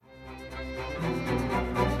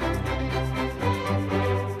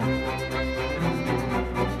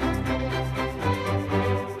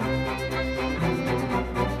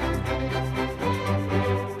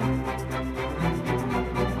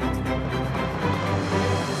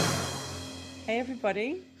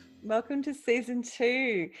everybody. Welcome to season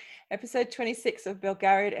 2, episode 26 of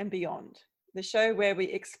Belgariad and Beyond, the show where we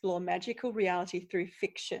explore magical reality through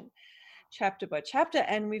fiction, chapter by chapter,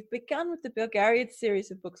 and we've begun with the Belgariad series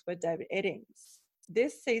of books by David Eddings.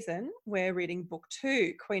 This season, we're reading book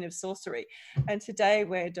 2, Queen of Sorcery, and today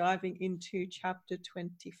we're diving into chapter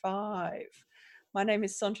 25. My name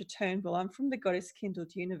is Sondra Turnbull. I'm from the Goddess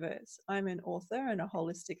Kindled universe. I'm an author and a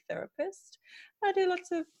holistic therapist. I do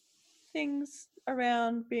lots of things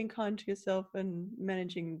around being kind to yourself and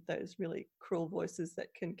managing those really cruel voices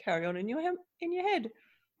that can carry on in your head.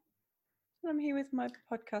 And I'm here with my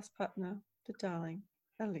podcast partner, the darling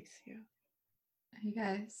Alicia. Hey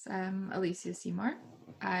guys, I'm Alicia Seymour.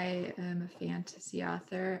 I am a fantasy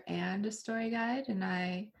author and a story guide, and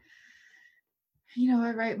I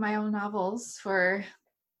write my own novels for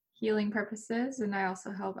healing purposes, and I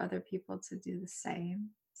also help other people to do the same.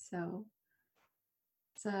 So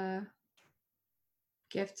it's a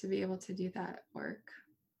gift to be able to do that work.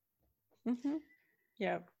 Mm-hmm.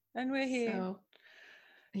 Yeah, and we're here So,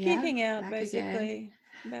 geeking out back basically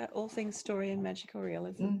about all things story and magical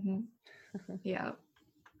realism. Mm-hmm. Yeah.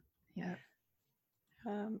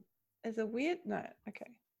 There's a weird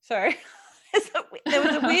sorry. There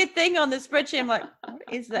was a weird thing on the spreadsheet. I'm like, what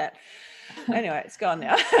is that? Anyway, it's gone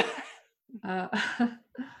now. It's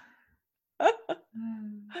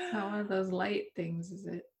not one of those light things, is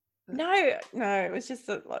it? No, it was just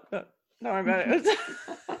don't worry about it.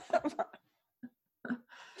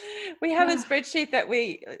 We have a spreadsheet that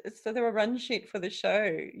it's a run sheet for the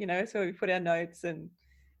show, so we put our notes and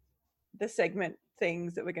the segment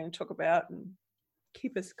things that we're going to talk about and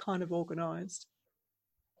keep us kind of organized.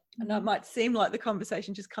 And it might seem like the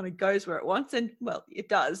conversation just kind of goes where it wants, and well, it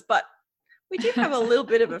does, but we do have a little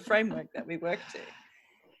bit of a framework that we work to.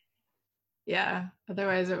 Yeah,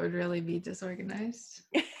 otherwise it would really be disorganized.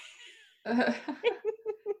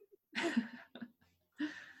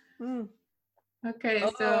 Okay,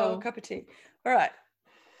 so cup of tea. All right.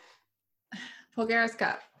 Polgara's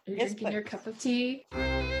cup. You're drinking your cup of tea. Do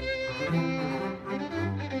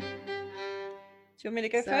you want me to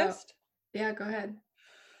go first? Yeah, go ahead.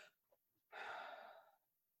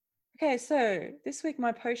 Okay, so this week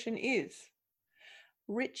my potion is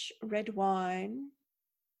rich red wine,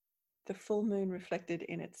 the full moon reflected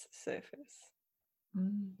in its surface.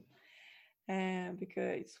 And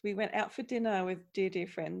because we went out for dinner with dear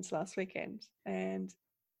friends last weekend, and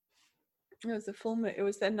it was the full moon. It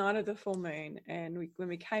was the night of the full moon, and when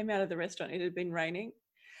we came out of the restaurant, it had been raining,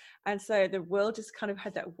 and so the world just kind of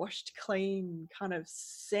had that washed clean kind of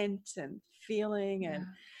scent and feeling.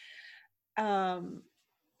 And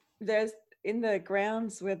there's in the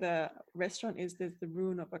grounds where the restaurant is, there's the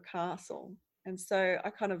ruin of a castle. And so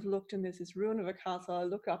I kind of looked, and there's this ruin of a castle. I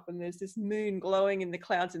look up, and there's this moon glowing in the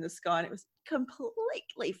clouds in the sky, and it was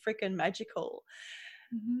completely freaking magical.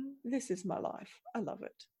 Mm-hmm. This is my life. I love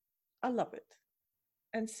it.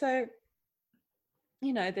 And so,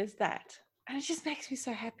 there's that. And it just makes me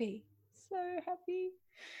so happy. So happy.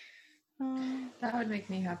 That would make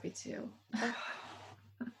me happy too.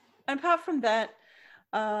 And apart from that,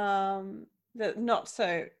 the not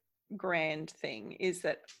so grand thing is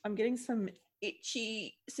that I'm getting some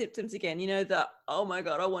itchy symptoms again. The oh my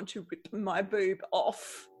god, I want to rip my boob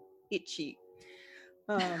off itchy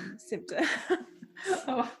symptom.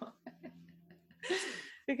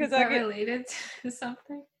 Because is that related to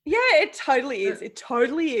something? Yeah, it totally is. It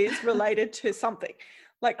totally is related to something.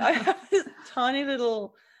 Like I have this tiny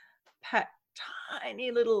little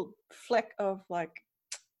fleck of like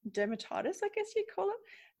dermatitis, I guess you'd call it,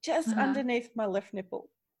 just underneath my left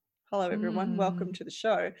nipple. Hello everyone, welcome to the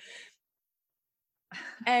show.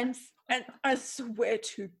 And I swear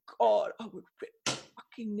to God, I would rip the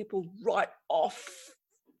fucking nipple right off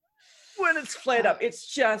when it's flared up. It's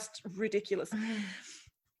just ridiculous.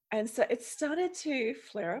 And so it started to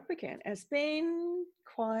flare up again. It's been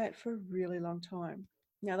quiet for a really long time.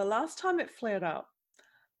 Now, the last time it flared up,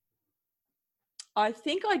 I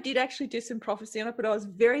think I did actually do some prophecy on it, but I was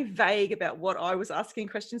very vague about what I was asking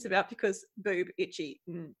questions about because boob, itchy,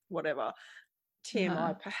 whatever,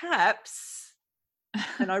 TMI perhaps.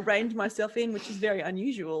 And I reined myself in, which is very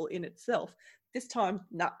unusual in itself. This time,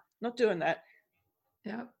 not doing that.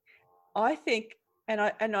 Yeah. I think, and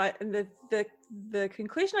the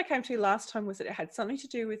conclusion I came to last time was that it had something to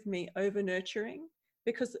do with me over nurturing,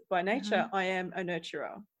 because by nature I am a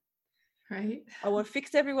nurturer. Right. I want to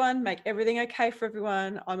fix everyone, make everything okay for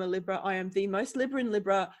everyone. I'm a Libra. I am the most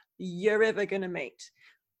Libra you're ever going to meet.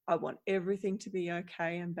 I want everything to be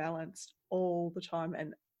okay and balanced all the time.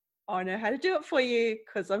 And I know how to do it for you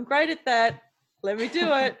because I'm great at that. Let me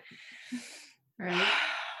do it. Right.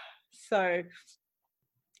 So,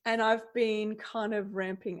 and I've been kind of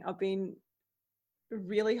I've been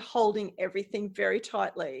really holding everything very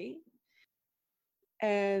tightly.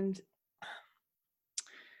 And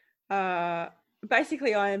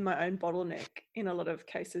basically I am my own bottleneck in a lot of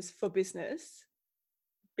cases for business,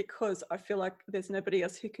 because I feel like there's nobody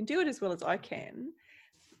else who can do it as well as I can.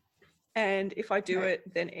 And if I do Right.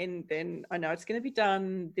 it, then I know it's going to be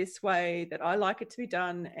done this way that I like it to be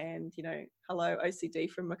done. And, you know, hello OCD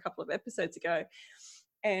from a couple of episodes ago.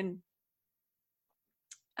 And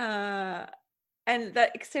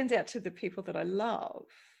that extends out to the people that I love.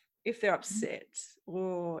 If they're upset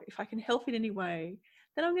or if I can help in any way,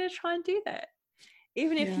 then I'm going to try and do that.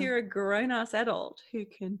 Even if you're a grown-ass adult who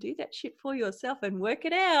can do that shit for yourself and work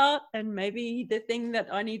it out, and maybe the thing that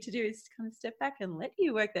I need to do is kind of step back and let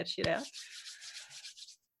you work that shit out.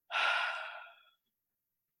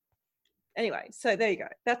 Anyway, so there you go.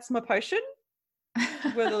 That's my potion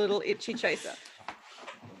with a little itchy chaser.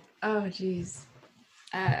 Oh, geez.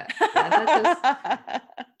 That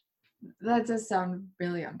does sound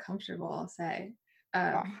really uncomfortable, I'll say.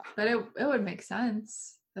 But it would make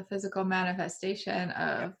sense. The physical manifestation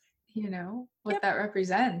of, you know, what that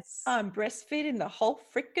represents. I'm breastfeeding the whole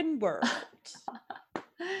freaking world.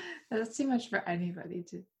 That's too much for anybody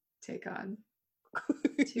to take on.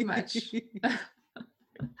 Too much. It's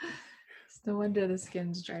no wonder the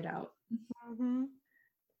skin's dried out. Mm-hmm.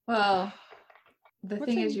 Well, the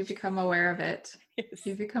thing is, you become aware of it. Yes.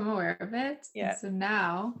 You become aware of it. Yeah. And so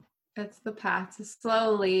now that's the path to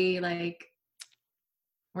slowly, like,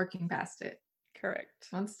 working past it. Correct.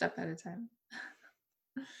 One step at a time.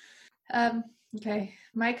 Okay.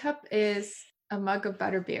 My cup is a mug of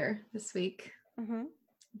butterbeer this week,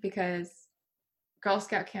 because Girl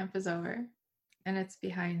Scout camp is over and it's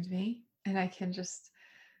behind me and I can just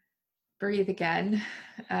breathe again.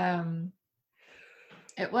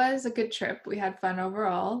 It was a good trip. We had fun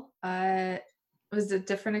overall. It was a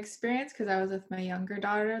different experience because I was with my younger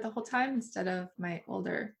daughter the whole time instead of my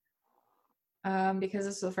older. Because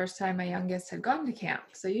this was the first time my youngest had gone to camp.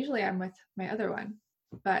 So usually I'm with my other one.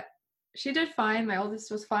 But she did fine. My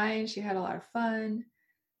oldest was fine. She had a lot of fun.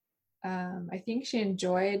 I think she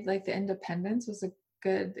enjoyed, like, the independence was a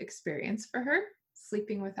good experience for her,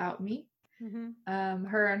 sleeping without me.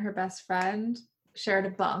 Her and her best friend shared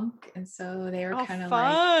a bunk, and so they were kind of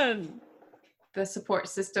like the support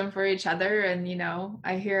system for each other. And, you know,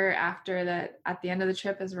 I hear after that, at the end of the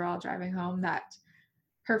trip, as we're all driving home, that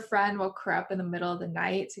her friend woke her up in the middle of the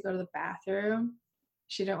night to go to the bathroom.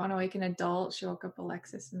 She didn't want to wake an adult. She woke up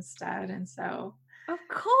Alexis instead. And so, of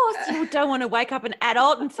course, you don't want to wake up an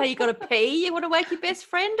adult and say you got to pee. You want to wake your best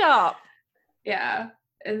friend up. Yeah.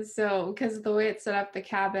 And so, because the way it's set up, the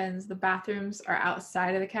cabins, the bathrooms are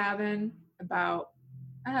outside of the cabin about,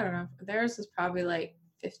 I don't know, theirs is probably like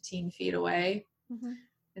 15 feet away.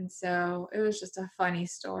 And so it was just a funny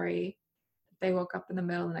story. They woke up in the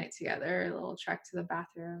middle of the night together, a little trek to the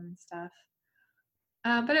bathroom and stuff.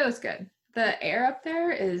 But it was good. The air up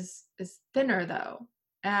there is thinner though.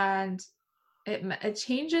 And it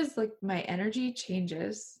changes, like, my energy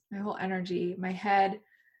changes, my whole energy. My head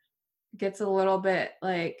gets a little bit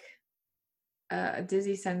like a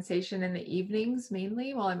dizzy sensation in the evenings,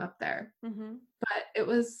 mainly while I'm up there. But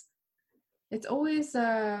it's always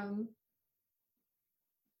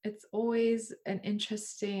an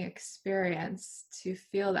interesting experience to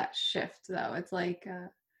feel that shift, though. It's like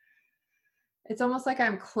it's almost like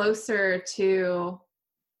I'm closer to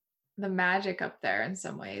the magic up there in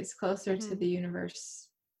some ways, closer to the universe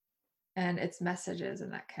and its messages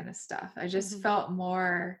and that kind of stuff. I just felt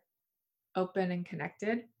more open and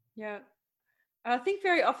connected. Yeah. I think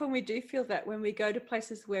very often we do feel that when we go to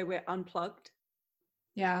places where we're unplugged.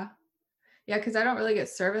 Yeah. Yeah, because I don't really get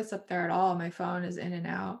service up there at all. My phone is in and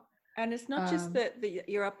out. And it's not just that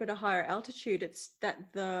you're up at a higher altitude, it's that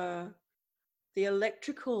the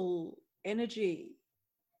electrical energy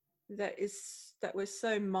that we're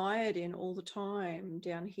so mired in all the time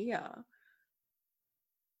down here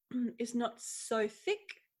is not so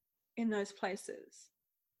thick in those places.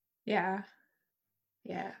 Yeah.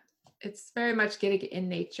 Yeah. It's very much getting in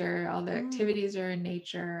nature. All the activities are in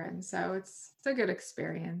nature. And so it's a good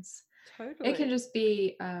experience. Totally. It can just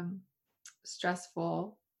be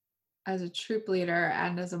stressful as a troop leader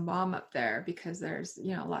and as a mom up there, because there's,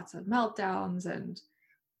 you know, lots of meltdowns and,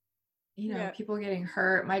 you know, people getting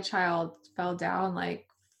hurt. My child fell down like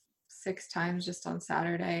 6 times just on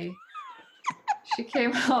Saturday. She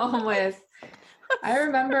came home with, I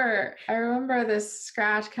remember this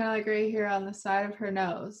scratch kind of like right here on the side of her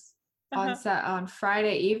nose on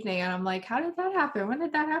Friday evening. And I'm like, how did that happen? When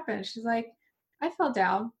did that happen? She's like, I fell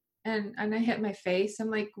down. And I hit my face.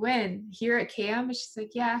 I'm like, when? Here at camp? And she's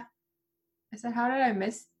like, yeah. I said, how did I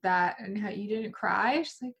miss that? And how you didn't cry?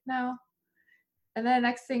 She's like, no. And then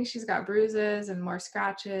next thing, she's got bruises and more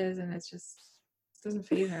scratches, and it doesn't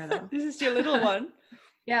faze her though. This is your little one.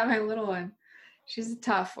 Yeah, my little one. She's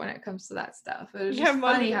tough when it comes to that stuff. It was Yeah, just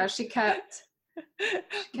my funny little- how she kept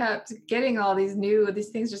getting all these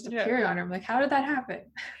things just appearing on her. I'm like, how did that happen?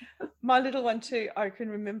 My little one too, I can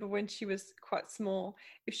remember when she was quite small,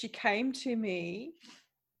 if she came to me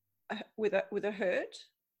with a hurt,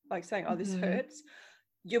 like saying, oh, this hurts,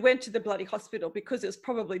 you went to the bloody hospital because it was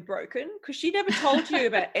probably broken, because she never told you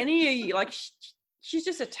about any, like, she's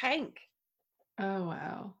just a tank. Oh,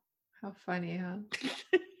 wow. How funny, huh?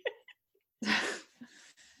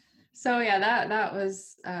 So yeah, that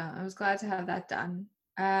was, I was glad to have that done.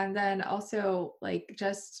 And then also like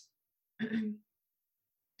just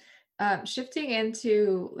shifting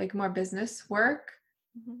into like more business work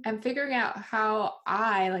and figuring out how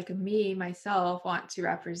I, like me, myself, want to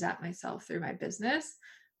represent myself through my business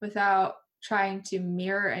without trying to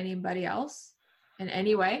mirror anybody else in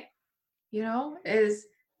any way,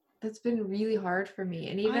 that's been really hard for me.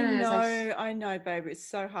 And even I know, baby, it's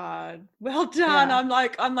so hard. Well done.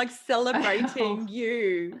 Yeah. I'm like celebrating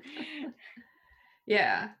you.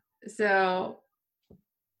 Yeah. So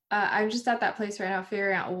I'm just at that place right now,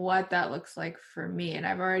 figuring out what that looks like for me. And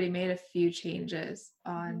I've already made a few changes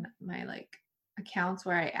on my like accounts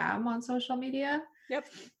where I am on social media. Yep.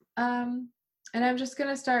 And I'm just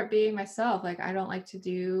going to start being myself. Like, I don't like to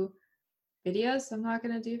do videos, so I'm not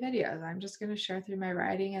going to do videos. I'm just going to share through my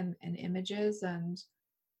writing and images and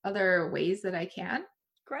other ways that I can.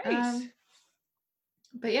 Great.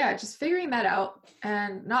 But yeah, just figuring that out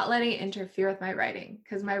and not letting it interfere with my writing,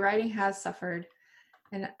 because my writing has suffered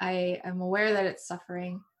and I am aware that it's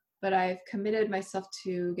suffering, but I've committed myself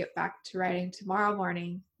to get back to writing tomorrow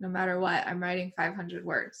morning. No matter what, I'm writing 500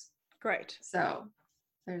 words. Great. So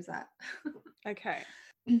there's that. Okay.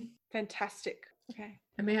 Fantastic. Okay.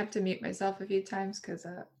 I may have to mute myself a few times because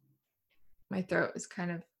my throat is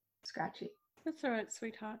kind of scratchy. That's all right,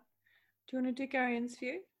 sweetheart. Do you want to do Garian's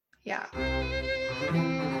view? Yeah.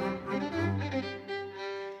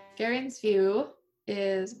 Garian's view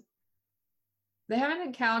is they have an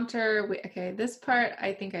encounter. Okay, this part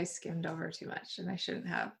I think I skimmed over too much and I shouldn't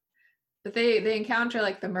have. But they encounter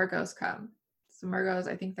like the Murgos come. So Murgos,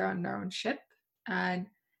 I think they're on their own ship and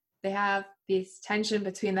they have this tension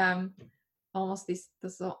between them. This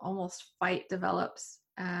almost fight develops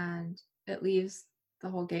and it leaves the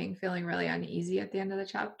whole gang feeling really uneasy at the end of the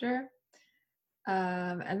chapter.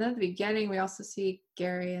 And then at the beginning, we also see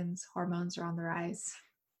Garian's hormones are on the rise.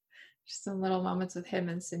 Just some little moments with him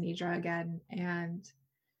and Sinidra again. And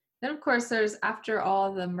then, of course, there's after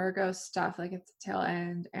all the Murgo stuff, like at the tail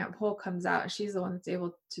end, Aunt Pole comes out and she's the one that's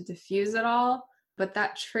able to diffuse it all. But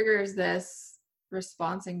that triggers this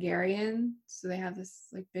response in Garian. So they have this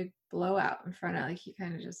like big blowout in front of, like, he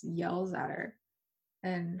kind of just yells at her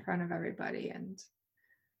in front of everybody. And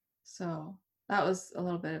so that was a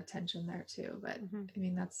little bit of tension there too. But I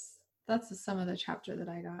mean, that's the sum of the chapter that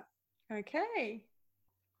I got. Okay.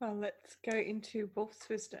 Well, let's go into Wolf's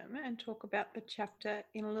Wisdom and talk about the chapter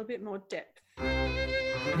in a little bit more depth.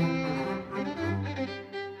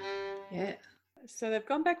 Yeah. So they've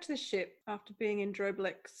gone back to the ship after being in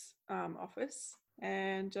Droblek's office,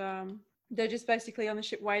 and they're just basically on the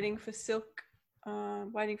ship waiting for Silk,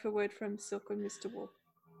 waiting for word from Silk and Mr. Wolf.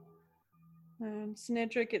 And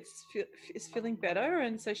Sinedra is feeling better,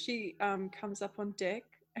 and so she comes up on deck,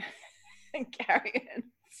 and Garian's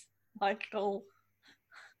like all...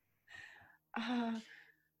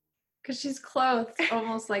 because she's clothed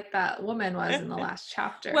almost like that woman was in the last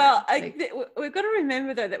chapter. Well, we've got to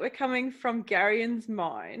remember though that we're coming from Garian's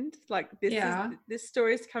mind. Like this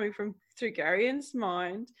story is coming through Garian's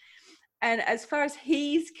mind, and as far as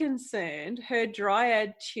he's concerned, her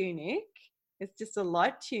dryad tunic, it's just a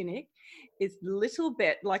light tunic, is little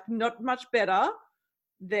bit like not much better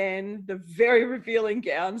than the very revealing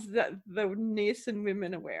gowns that the Nearson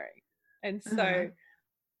women are wearing, and so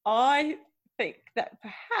I think that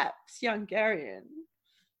perhaps young Garian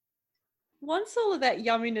wants all of that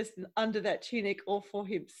yumminess under that tunic all for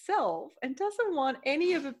himself and doesn't want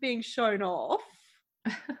any of it being shown off.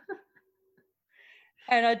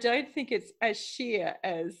 And I don't think it's as sheer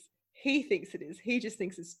as he thinks it is. He just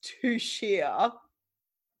thinks it's too sheer.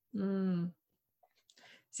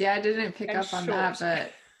 See, I didn't pick up on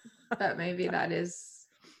that, but maybe that is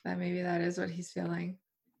what he's feeling.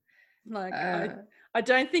 Like I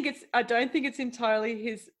don't think it's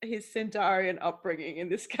entirely his Centaurian upbringing in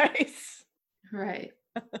this case. Right.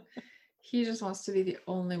 He just wants to be the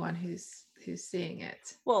only one who's who's seeing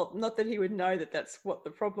it. Well, not that he would know that that's what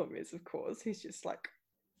the problem is, of course. He's just like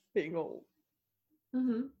being all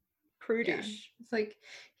Mm-hmm. Yeah, prudish. it's like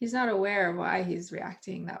he's not aware of why he's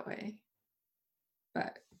reacting that way,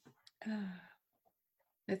 but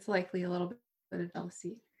it's likely a little bit of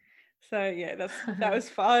jealousy. So yeah, that was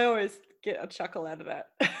fun. I always get a chuckle out of that,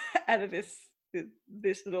 out of this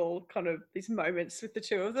little kind of these moments with the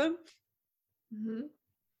two of them. Mm-hmm.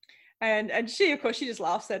 And she, of course, she just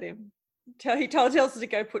laughs at him. He tells her to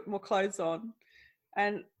go put more clothes on,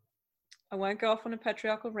 and I won't go off on a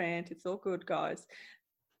patriarchal rant. It's all good, guys.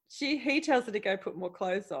 He tells her to go put more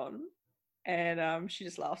clothes on, and she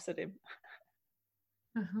just laughs at him.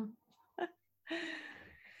 Uh-huh.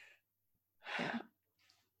 Yeah.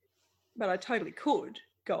 But I totally could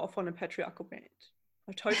go off on a patriarchal rant.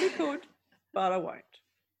 I totally could, but I won't.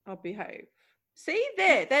 I'll behave. See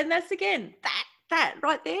there, then that's again that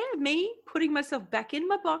right there, me putting myself back in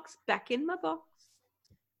my box.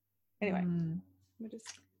 Anyway, we'll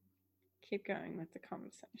just keep going with the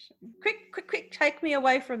conversation. Quick, take me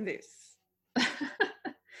away from this.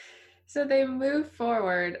 So they move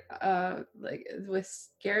forward, like with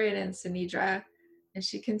Garion and Sinidra, and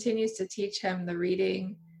she continues to teach him the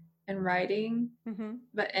reading and writing. Mm-hmm.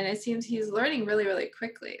 And it seems he's learning really, really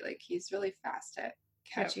quickly. Like he's really fast at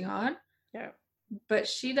catching on. Yeah. But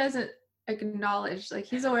she doesn't acknowledge, like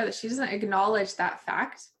he's aware that she doesn't acknowledge that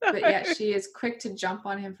fact, but yet she is quick to jump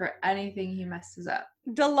on him for anything he messes up.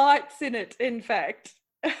 Delights in it, in fact.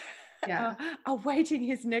 Yeah. Awaiting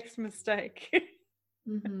his next mistake.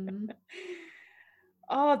 Mm-hmm.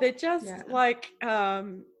 Oh, they're just like,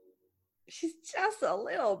 she's just a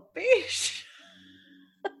little bitch.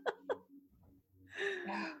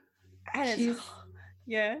 Yeah. And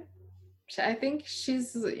yeah. I think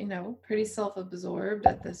she's, pretty self-absorbed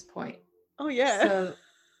at this point. Oh, yeah. So,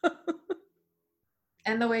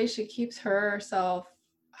 and the way she keeps herself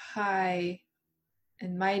high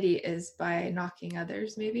and mighty is by knocking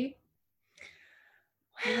others, maybe.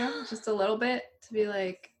 Just a little bit, to be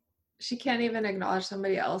like, she can't even acknowledge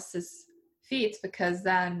somebody else's feats because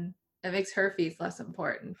then it makes her feats less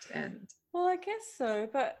important. And well, I guess so,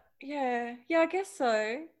 but yeah, I guess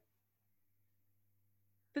so.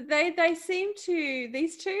 But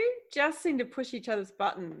these two just seem to push each other's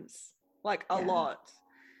buttons like a lot.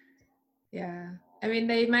 Yeah. I mean,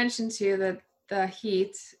 they mentioned too that the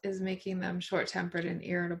heat is making them short-tempered and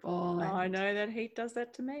irritable. And I know that heat does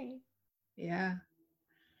that to me. Yeah.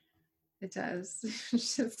 It does. You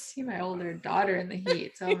should see my older daughter in the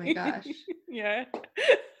heat. Oh my gosh. Yeah.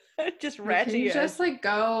 Just ratty. Can you just like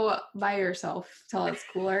go by yourself till it's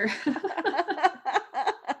cooler?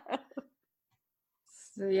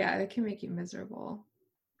 So yeah, it can make you miserable.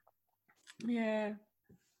 Yeah.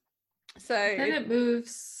 So then it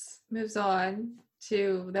moves on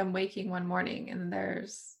to them waking one morning, and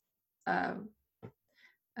there's a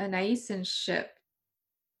Naisan ship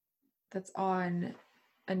that's on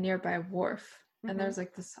a nearby wharf, and there's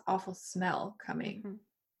like this awful smell coming.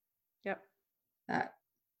 Yep. That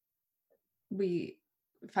we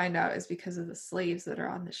find out is because of the slaves that are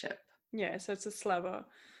on the ship. Yeah, so it's a slaver,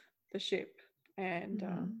 the ship. And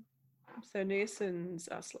so Naisans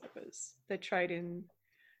are slavers. They trade in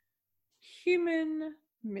human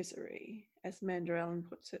misery, as Manderellen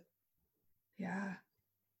puts it. Yeah.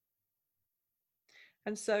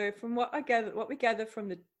 And so from what we gather from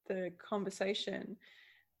the conversation,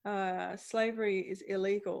 slavery is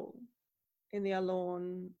illegal in the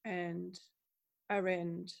Alorn and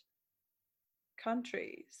Arend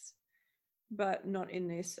countries, but not in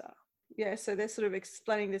Nissa. Yeah, so they're sort of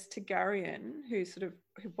explaining this to Garion, who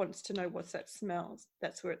wants to know what's that smells.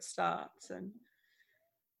 That's where it starts, and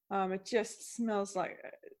it just smells like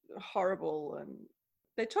horrible. And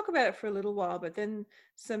they talk about it for a little while, but then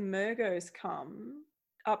some Murgos come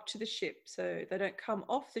up to the ship, so they don't come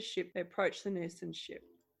off the ship. They approach the Nursen ship,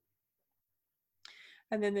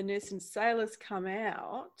 and then the Nursen sailors come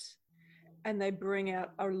out, and they bring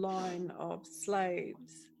out a line of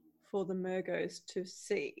slaves for the Murgos to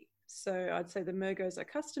see. So I'd say the Murgos are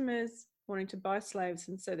customers wanting to buy slaves,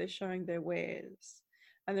 and so they're showing their wares.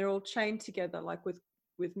 And they're all chained together, like with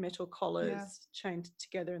metal collars, chained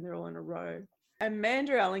together, and they're all in a row. And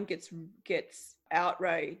Manderellen gets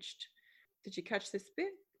outraged. Did you catch this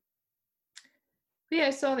bit? Yeah,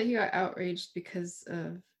 I saw that he got outraged because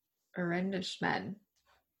of Arendish men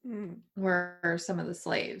were some of the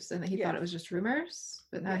slaves, and that he thought it was just rumors,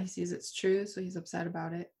 but now he sees it's true, so he's upset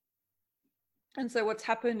about it. And so what's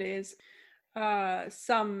happened is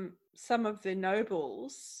some of the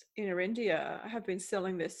nobles in Arendia have been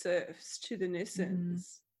selling their serfs to the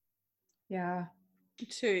Nissens. Yeah.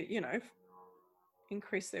 To,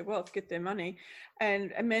 increase their wealth, get their money.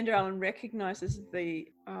 And Amanda Allen recognizes the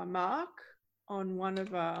mark on one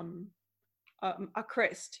of a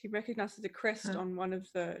crest. He recognizes a crest on one of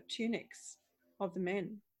the tunics of the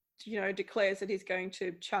men. Declares that he's going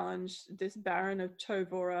to challenge this Baron of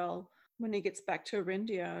Tovorel when he gets back to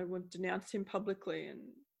Arendia and will denounce him publicly and,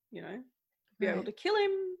 be able to kill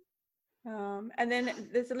him. And then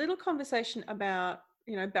there's a little conversation about,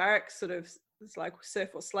 Beric sort of is like serf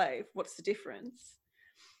or slave. What's the difference?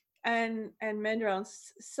 And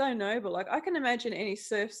Manderellen's so noble. Like, I can imagine any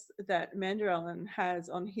serfs that Manderellen had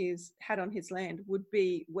on his land would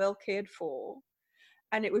be well cared for,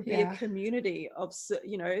 and it would be a community of,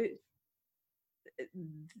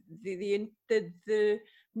 the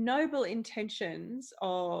noble intentions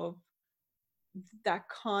of that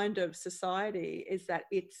kind of society is that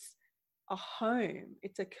it's a home,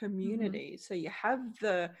 it's a community. So you have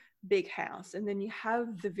the big house, and then you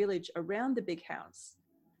have the village around the big house.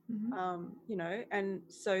 And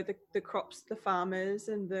so the crops, the farmers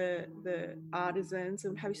and the artisans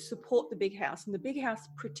and how you support the big house, and the big house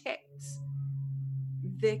protects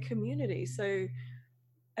their community. So,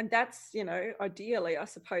 and that's, ideally, I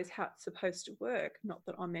suppose, how it's supposed to work. Not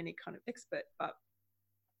that I'm any kind of expert, but,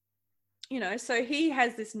 so he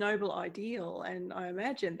has this noble ideal, and I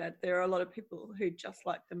imagine that there are a lot of people who just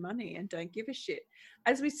like the money and don't give a shit.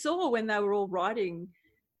 As we saw when they were all riding,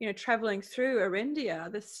 traveling through Arendia,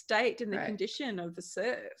 the state and the condition of the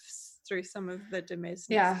serfs through some of the Demesnes.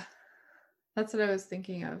 Yeah, that's what I was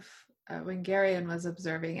thinking of when Garion was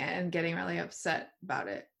observing it and getting really upset about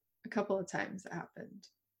it. A couple of times it happened.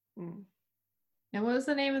 And what was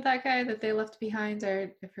the name of that guy that they left behind?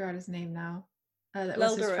 I forgot his name now. That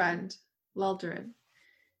was his friend, Leldarin.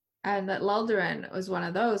 And that Leldarin was one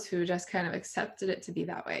of those who just kind of accepted it to be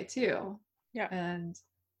that way too. Yeah. And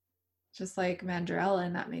just like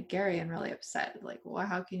Manderellen, that made Garion really upset. Like, well,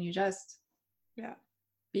 how can you just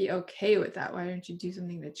be okay with that? Why don't you do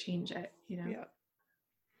something to change it? Yeah.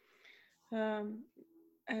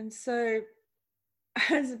 And so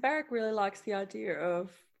as Beric really likes the idea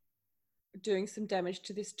of doing some damage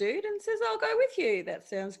to this dude and says, I'll go with you. That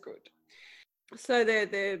sounds good. So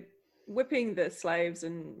they're whipping the slaves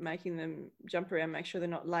and making them jump around, make sure they're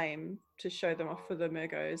not lame, to show them off for the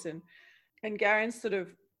Murgos. And Garion's sort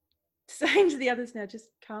of saying to the others, now just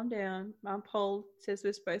calm down. Pole says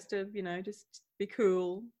we're supposed to, just be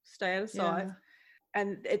cool, stay out of sight.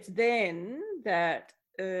 And it's then that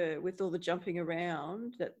with all the jumping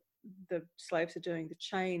around that the slaves are doing, the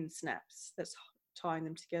chain snaps that's tying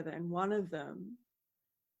them together, and one of them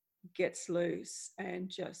gets loose and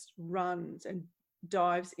just runs and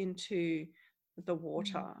dives into the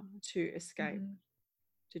water to escape.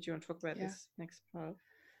 Did you want to talk about this next part?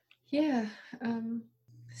 Yeah.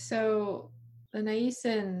 So the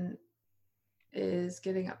Naisin is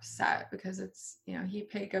getting upset because it's, he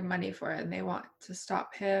paid good money for it and they want to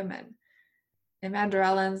stop him, and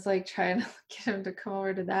Manderellen's like trying to get him to come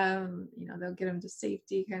over to them, they'll get him to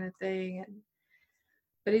safety kind of thing.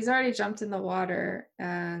 But he's already jumped in the water,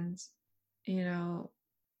 and,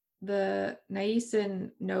 the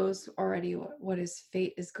Naisin knows already what his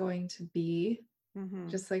fate is going to be.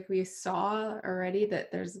 Just like we saw already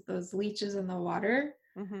that there's those leeches in the water.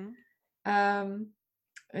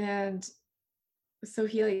 And so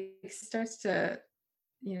he starts to,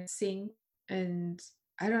 sing, and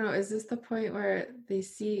I don't know, is this the point where they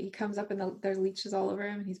see he comes up and there's leeches all over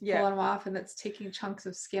him and he's pulling them off and that's taking chunks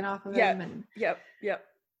of skin off of him? And yeah.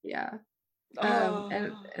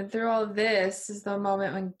 And through all of this is the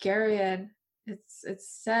moment when Garion, it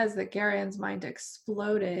says that Garion's mind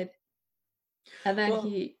exploded, and then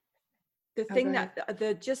the thing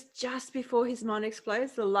that just before his mind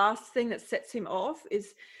explodes, the last thing that sets him off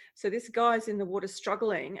is, so this guy's in the water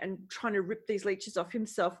struggling and trying to rip these leeches off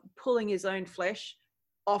himself, pulling his own flesh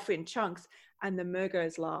off in chunks, and the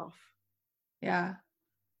Murgos laugh. Yeah.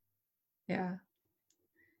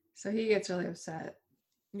 So he gets really upset.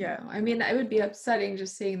 Yeah. I mean, it would be upsetting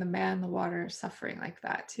just seeing the man in the water suffering like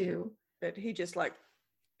that too. But he just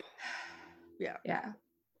Yeah.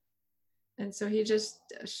 And so he just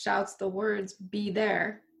shouts the words, "Be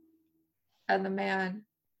there." And the man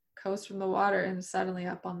goes from the water and is suddenly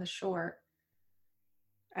up on the shore.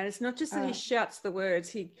 And it's not just that he shouts the words,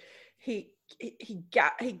 he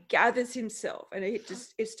gathers himself, and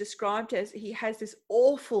it's described as he has this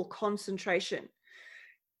awful concentration.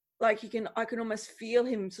 Like I can almost feel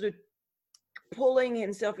him sort of pulling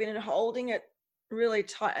himself in and holding it really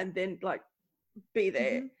tight, and then be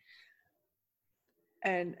there.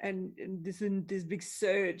 And this big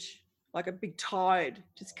surge, like a big tide,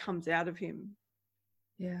 just comes out of him.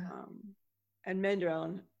 Yeah. And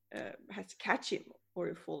Manderellen has to catch him,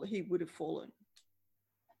 or he would have fallen.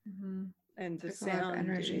 Mm-hmm. And the Took a lot of sound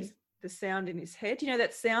energy. the sound in his head,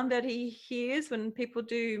 that sound that he hears when people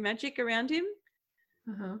do magic around him.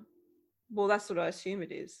 Uh-huh. Well, that's what I assume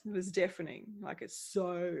it is. It was deafening. Like it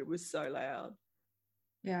was so loud.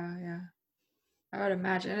 Yeah. I would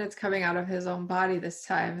imagine it's coming out of his own body this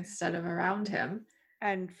time instead of around him.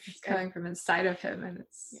 And it's coming from inside of him, and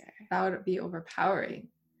that would be overpowering.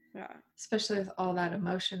 Yeah. Especially with all that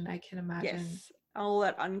emotion, I can imagine. Yes. All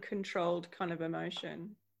that uncontrolled kind of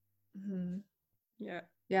emotion. Mm-hmm. Yeah.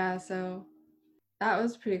 Yeah, so that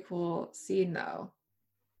was pretty cool scene though.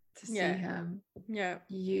 To see him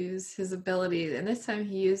use his ability. And this time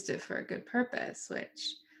he used it for a good purpose,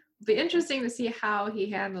 which will be interesting to see how he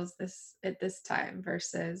handles this at this time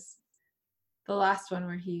versus the last one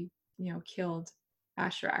where he, killed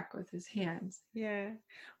Asherak with his hands. Yeah.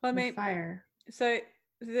 Well, I mean, fire. So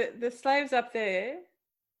the slaves up there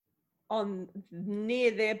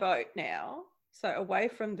near their boat now, so away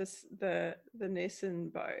from the Nissen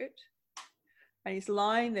boat, and he's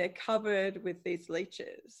lying there covered with these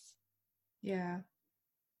leeches. Yeah.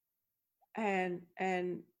 And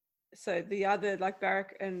so the other, like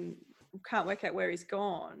Barak, and can't work out where he's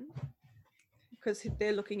gone because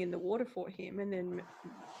they're looking in the water for him, and then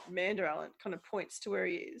Manderallen kind of points to where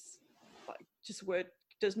he is, like just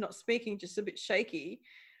does not speaking, just a bit shaky.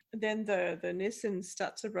 Then the Nissen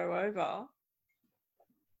start to row over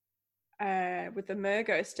with the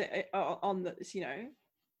Mergo on the,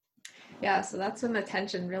 Yeah, so that's when the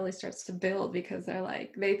tension really starts to build because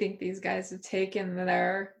they think these guys have taken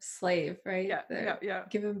their slave, right? Yeah.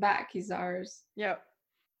 Give him back, he's ours. Yeah.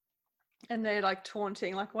 And they're like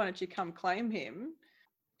taunting, like, why don't you come claim him?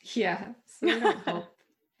 Yeah, so they don't help.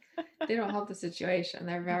 They don't help the situation.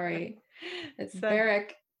 They're very, it's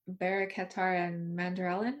Barak, Hetar, and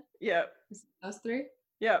Manderallen. Yeah. Those three?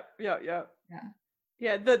 Yeah.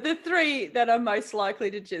 Yeah, the three that are most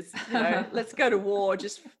likely to just, let's go to war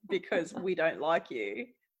just because we don't like you.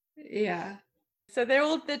 Yeah. So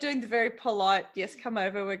they're doing the very polite, yes, come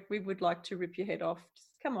over, we would like to rip your head off.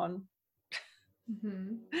 Just come on.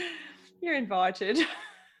 Mm-hmm. You're invited.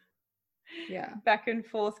 Yeah. Back and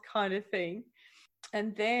forth kind of thing.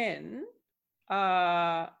 And then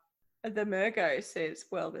the Mergo says,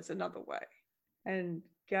 well, there's another way. And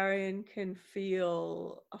Garion can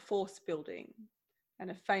feel a force building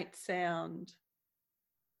and a faint sound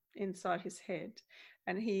inside his head.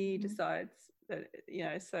 And he decides that,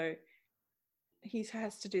 so he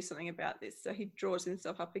has to do something about this. So he draws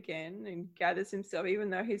himself up again and gathers himself,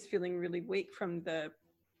 even though he's feeling really weak from the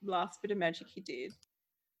last bit of magic he did.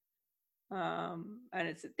 And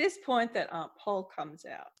it's at this point that Aunt Pol comes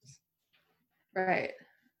out. Right.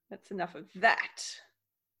 That's enough of that.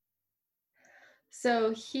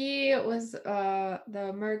 So he was,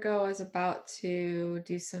 the Mergo was about to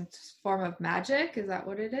do some form of magic. Is that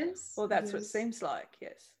what it is? Well, that's what it seems like,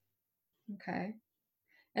 yes. Okay.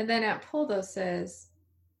 And then Aunt Poldo says,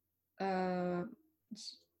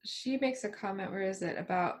 she makes a comment, where is it,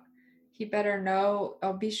 about he better know,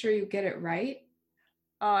 be sure you get it right.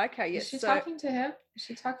 Oh, okay, yes. Is she talking to him? Is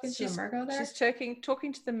she talking to the Mergo there? She's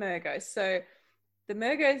talking to the Mergo. So the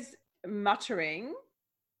Mergo's muttering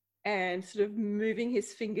and sort of moving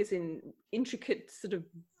his fingers in intricate sort of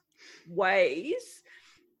ways.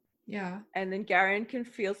 Yeah. And then Garion can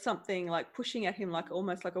feel something like pushing at him, like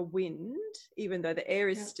almost like a wind, even though the air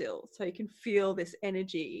is still. So he can feel this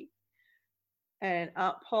energy. And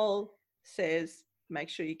Aunt Pol says, make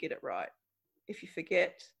sure you get it right. If you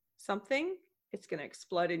forget something, it's going to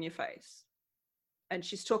explode in your face. And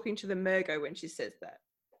she's talking to the Mergo when she says that.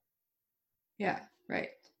 Yeah, right.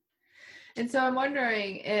 And so I'm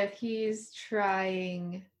wondering if he's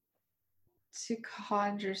trying to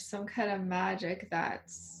conjure some kind of magic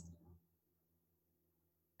that's...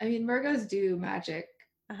 I mean, Mergos do magic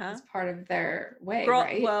as part of their way,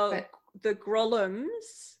 right? Well, the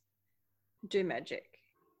Grollems do magic.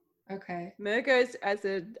 Okay. Mergos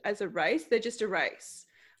as a race, they're just a race.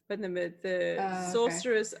 But the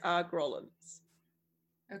sorcerers are Grollems.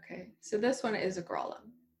 Okay. So this one is a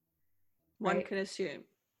Grollem. One can assume.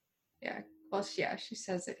 Yeah. Well, she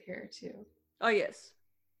says it here too. Oh, yes.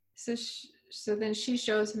 So then she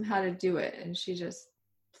shows him how to do it, and she just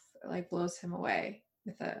blows him away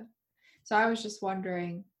with a... So I was just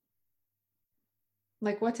wondering,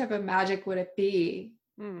 what type of magic would it be?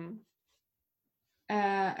 And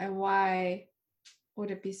why would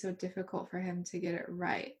it be so difficult for him to get it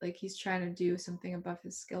right? He's trying to do something above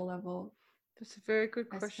his skill level. That's a very good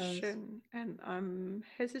question, and I'm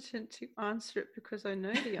hesitant to answer it because I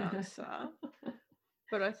know the answer.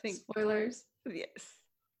 But I think... Spoilers? Yes.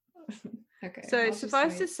 Okay. So I'll just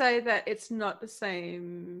suffice to wait. say that it's not the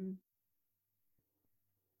same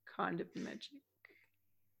kind of magic.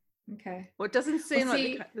 Okay. Or it doesn't Well, seem like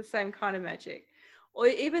see, the same kind of magic. Or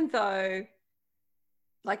even though,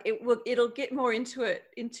 like, it'll get more into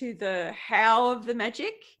the how of the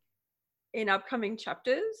magic in upcoming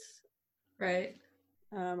chapters, right.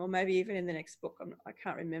 or maybe even in the next book. I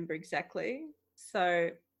can't remember exactly.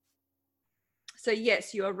 So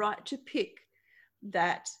yes, you are right to pick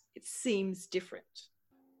that it seems different.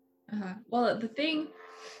 Well, the thing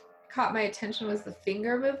caught my attention was the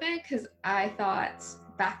finger movement, because I thought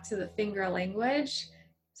back to the finger language.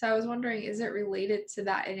 So I was wondering, is it related to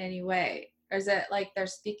that in any way? Or is it like they're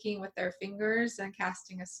speaking with their fingers and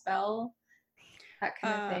casting a spell? That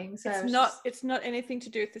kind of thing. So I was just It's not anything to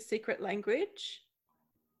do with the secret language.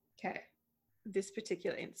 okay. This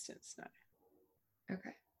particular instance, no.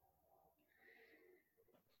 Okay.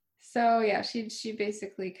 So yeah, she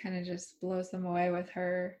basically kind of just blows them away with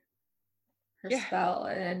her Yeah. spell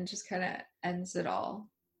and just kind of ends it all.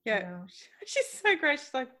 Yeah, You know? she's so great.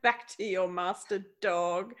 She's like, back to your master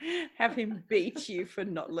dog. Have him beat you for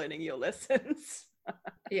not learning your lessons.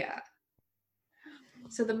 Yeah.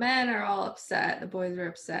 So the men are all upset. The boys are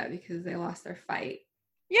upset because they lost their fight.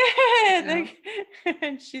 Yeah,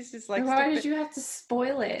 and she's just like, why did you have to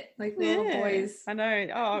spoil it? Like the little boys. I know.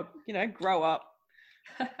 Oh, grow up.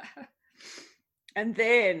 And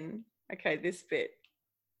then, okay, this bit,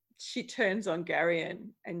 she turns on Garion,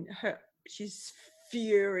 and she's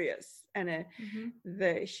furious, and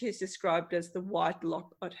she's described as the white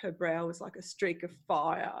lock at her brow was like a streak of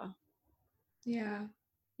fire. Yeah.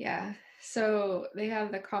 So they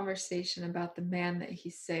have the conversation about the man that he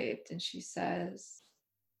saved, and she says,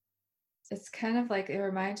 it's kind of like, it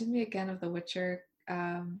reminded me again of The Witcher,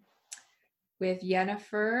 with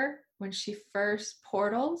Yennefer when she first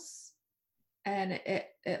portals, and it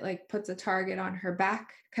like puts a target on her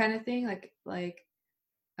back, kind of thing. Like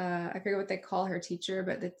I forget what they call her teacher,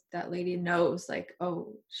 but that lady knows, like,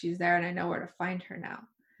 oh, she's there, and I know where to find her now.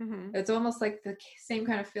 Mm-hmm. It's almost like the same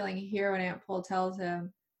kind of feeling here when Aunt Pole tells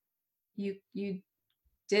him, you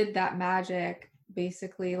did that magic,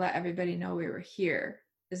 basically let everybody know we were here.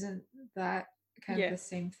 Isn't that kind of the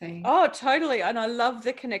same thing? Oh, totally. And I love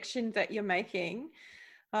the connection that you're making.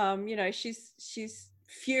 She's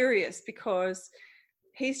furious because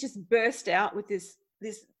he's just burst out with this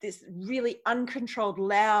really uncontrolled,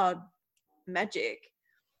 loud magic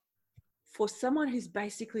for someone who's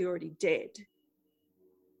basically already dead,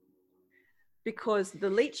 because the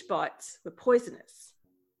leech bites were poisonous.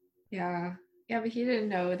 Yeah, but he didn't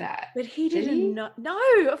know that. But he didn't know. No,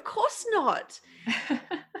 of course not.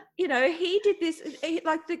 He did this,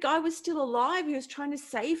 like the guy was still alive. He was trying to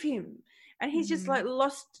save him, and he's just like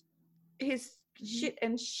lost his shit.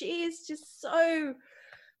 And she is just so,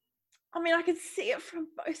 I mean, I can see it from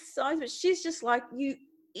both sides, but she's just like, you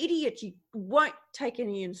idiot, you won't take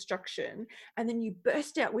any instruction, and then you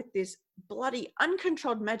burst out with this bloody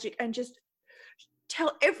uncontrolled magic and just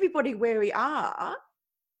tell everybody where we are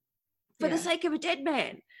for the sake of a dead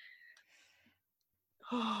man.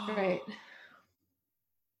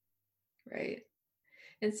 Right.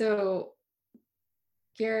 And so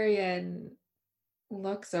Garion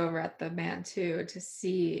looks over at the man too, to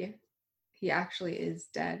see he actually is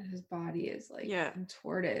dead. His body is like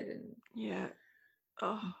contorted, and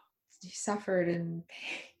he suffered in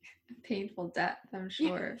painful death, I'm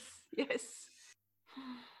sure. Yes.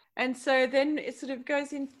 And so then it sort of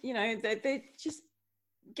goes in, they're just,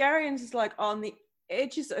 Garion's is like on the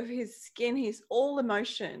edges of his skin. He's all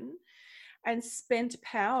emotion and spent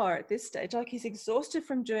power at this stage. Like, he's exhausted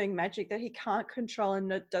from doing magic that he can't control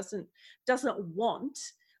and doesn't want.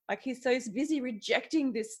 Like, he's so busy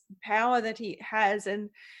rejecting this power that he has and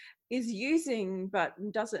is using, but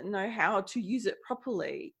doesn't know how to use it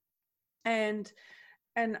properly. And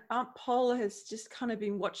Aunt Pole has just kind of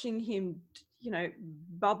been watching him,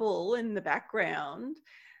 bubble in the background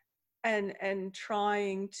and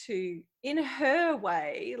trying to, in her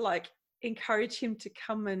way, like, encourage him to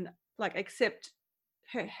come and like accept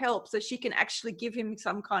her help so she can actually give him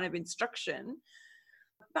some kind of instruction.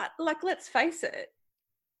 But like, let's face it,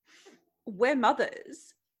 we're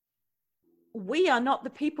mothers. We are not the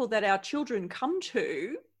people that our children come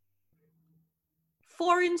to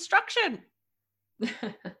for instruction.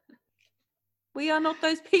 We are not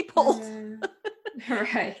those people.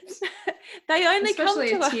 Right. They only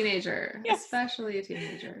especially come to a teenager. Yes. Especially a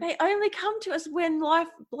teenager. They only come to us when life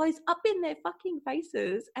blows up in their fucking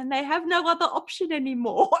faces and they have no other option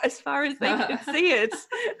anymore as far as they can see it.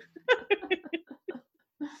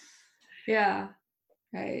 Yeah.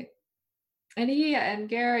 Right. And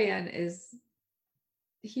Garion is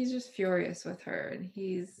he's just furious with her, and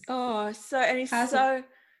Oh, so, and he's has a so,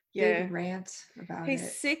 yeah, big rant about he's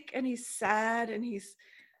it. sick and he's sad and he's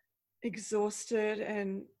exhausted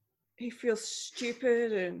and he feels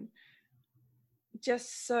stupid and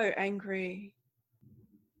just so angry.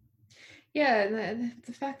 Yeah, and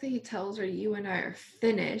the fact that he tells her you and I are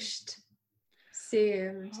finished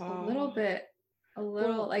seemed a little Oh, bit,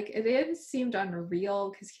 well, like it seemed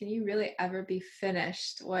unreal, because can you really ever be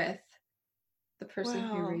finished with the person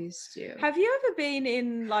who wow. raised you? Have you ever been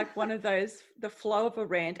in like one of those, the flow of a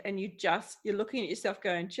rant, and you're looking at yourself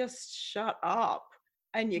going, just shut up,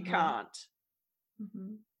 and you Uh-huh. can't?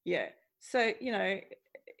 Mm-hmm. Yeah. So,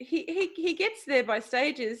 he gets there by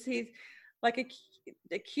stages. He's like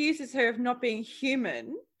accuses her of not being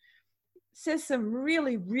human, says some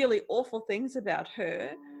really, really awful things about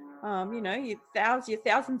her. You're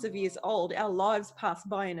thousands of years old. Our lives pass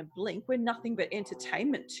by in a blink. We're nothing but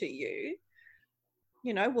entertainment to you.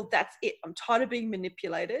 Well, that's it. I'm tired of being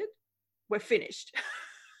manipulated. We're finished.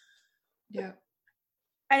 Yeah.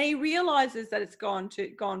 And he realizes that it's gone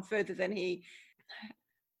further than he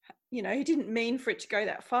didn't mean for it to go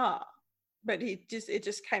that far, but it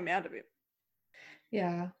just came out of him.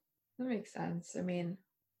 Yeah, that makes sense. I mean,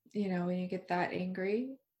 when you get that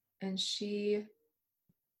angry, and she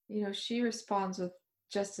responds with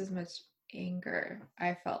just as much anger,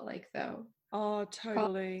 I felt like, though. Oh, She called him a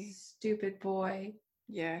totally. stupid boy.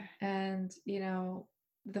 Yeah. And,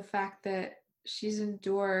 the fact that she's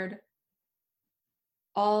endured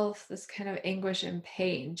all of this kind of anguish and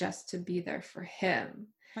pain just to be there for him.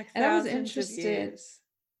 Like And I was thousands of interested, years.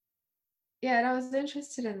 yeah, and I was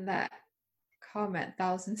interested in that comment,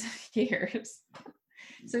 thousands of years.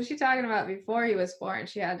 So she talking about before he was born,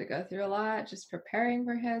 she had to go through a lot just preparing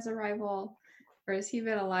for his arrival, or has he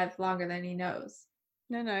been alive longer than he knows?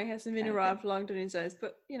 No, he hasn't been Kind of thing. arrived long on his own.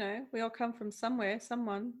 But we all come from somewhere,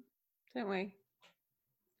 someone, don't we?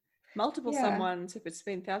 Multiple Yeah. someones if it's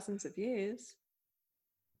been thousands of years.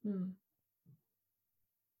 Hmm.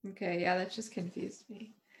 Okay, yeah, that just confused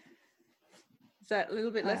me. Is that a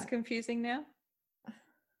little bit less Uh, confusing now?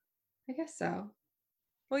 I guess so.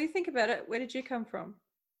 Well, you think about it. Where did you come from?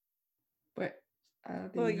 But the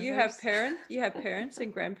Well, universe. you have parents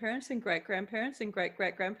and grandparents and great grandparents and great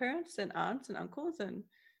great grandparents and aunts and uncles, and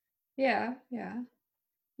Yeah, yeah.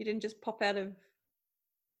 you didn't just pop out of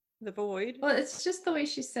the void. Well, it's just the way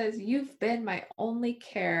she says, "You've been my only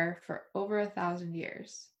care for over 1,000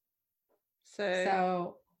 years." So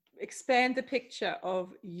So, expand the picture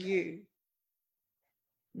of you.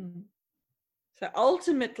 mm, So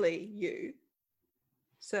ultimately you.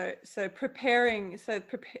 So preparing,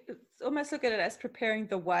 almost look at it as preparing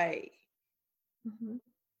the way mhm.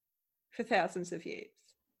 for thousands of years.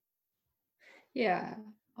 Yeah.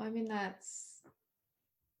 Well, I mean,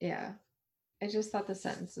 yeah. I just thought the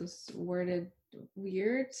sentence was worded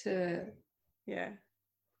weird Yeah.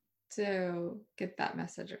 to get that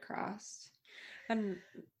message across. And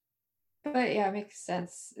But yeah, it makes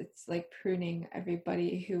sense. It's like pruning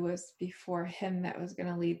everybody who was before him that was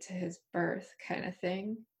going to lead to his birth, kind of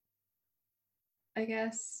thing, I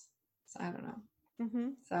guess. So I don't know. mm-hmm.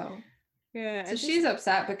 So Yeah, so she's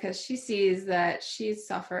upset because she sees that she's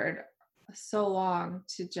suffered so long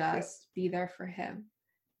to just be there for him.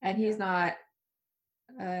 And he's not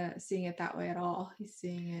seeing it that way at all. He's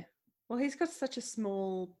seeing it. Well, he's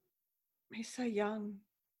so young.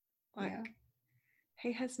 Like, Yeah.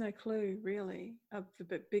 he has no clue really of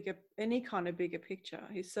the bigger, any kind of bigger picture.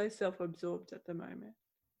 He's so self-absorbed at the moment.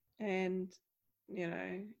 And,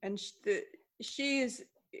 and she is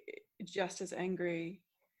just as angry,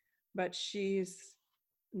 but she's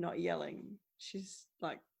not yelling. She's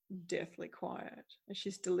like deathly quiet, and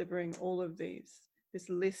she's delivering all of this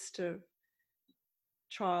list of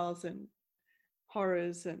trials and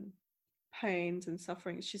horrors and pains and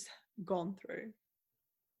sufferings she's gone through.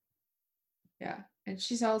 Yeah. And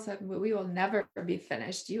she's also, we will never be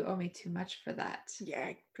finished. You owe me too much for that.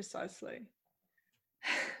 Yeah, precisely.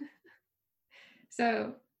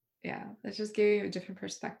 So, yeah, that just gave you a different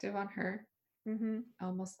perspective on her. Mm-hmm.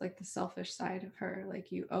 Almost like the selfish side of her,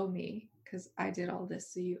 like, you owe me because I did all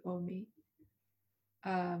this, so you owe me.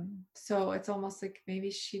 So it's almost like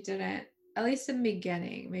maybe she didn't, at least in the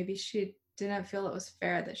beginning, maybe she didn't feel it was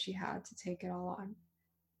fair that she had to take it all on,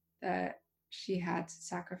 that she had to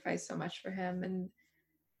sacrifice so much for him. And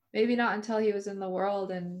maybe not until he was in the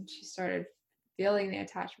world and she started feeling the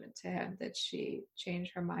attachment to him that she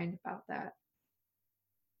changed her mind about that.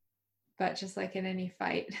 But just like in any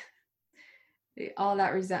fight, all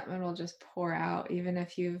that resentment will just pour out, even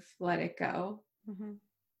if you've let it go. Mm-hmm.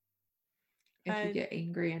 If you get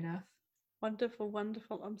angry enough. Wonderful,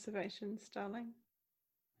 wonderful observations, darling.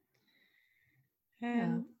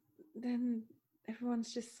 And then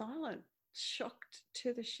everyone's just silent, shocked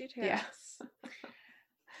to the shit Yeah. house.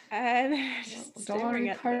 And just Don't want to staring be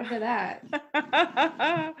at part them. of that.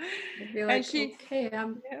 I'd be like, she, okay,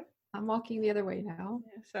 I'm walking the other way now.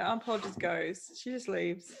 yeah, so Aunt Paul just goes. She just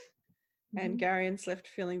leaves. And Garion's left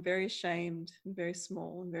feeling very ashamed and very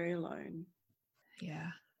small and very alone.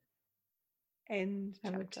 Yeah. And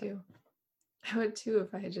I would too. I would too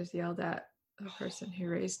if I had just yelled at the person who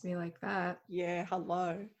raised me like that. Yeah,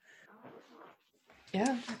 hello.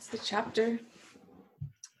 Yeah, that's the chapter.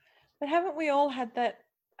 But haven't we all had that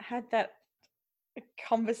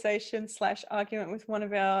conversation / argument with one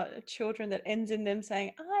of our children that ends in them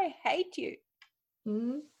saying, "I hate you"?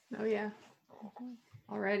 Mm-hmm. Oh yeah.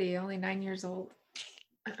 Already only 9 years old.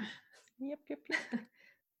 Yep.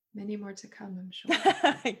 Many more to come, I'm sure.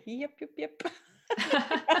 Yep.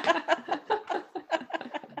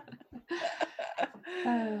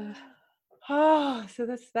 Oh, so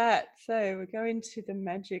that's that. So we're going to the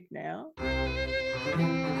magic now.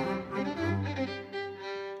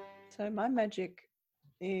 So my magic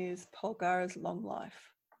is Polgara's long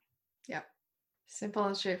life. Yep. Simple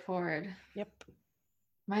and straightforward. Yep.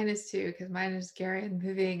 Mine is too, because mine is Garion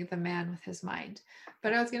moving the man with his mind.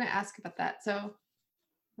 But I was going to ask about that. So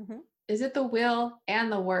is it the will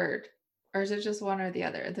and the word, or is it just one or the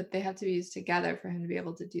other that they have to be used together for him to be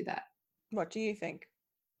able to do that? What do you think?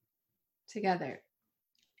 Together.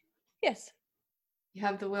 Yes. You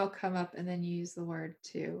have the will come up and then you use the word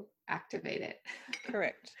to activate it.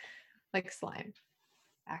 Correct. Like slime.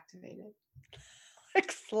 Activated.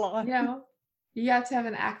 Like slime. You know, you have to have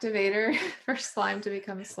an activator for slime to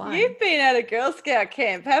become slime. You've been at a Girl Scout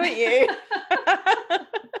camp, haven't you?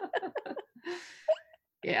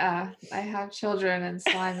 Yeah, I have children and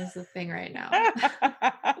slime is the thing right now.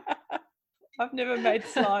 I've never made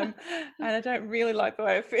slime and I don't really like the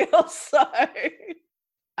way it feels, so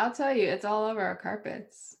I'll tell you, it's all over our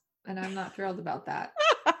carpets and I'm not thrilled about that.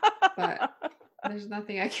 But there's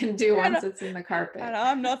nothing I can do once it's in the carpet. And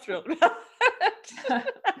I'm not thrilled about it.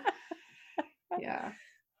 Yeah.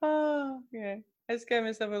 Oh, yeah. I just gave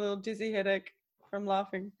myself a little dizzy headache from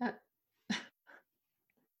laughing.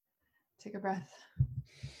 Take a breath.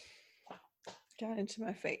 Down into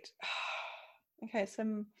my feet. Okay,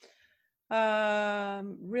 some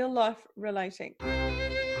real life relating.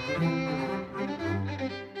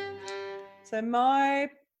 So my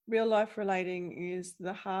real life relating is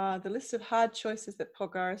the list of hard choices that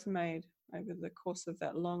Polgara's made over the course of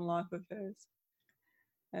that long life of hers.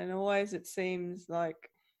 And always it seems like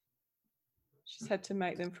she's had to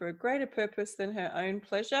make them for a greater purpose than her own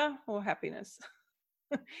pleasure or happiness.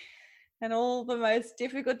 And all the most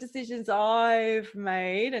difficult decisions I've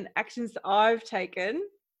made and actions that I've taken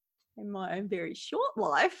in my own very short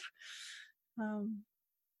life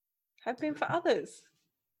have been for others.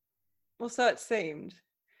 Well, so it seemed.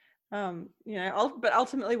 But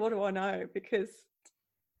ultimately, what do I know? Because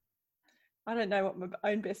I don't know what my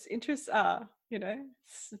own best interests are,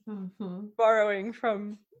 borrowing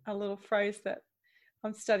from a little phrase that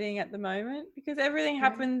I'm studying at the moment, because everything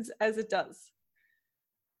happens as it does.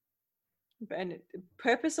 And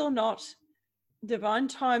purpose or not, divine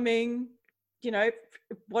timing,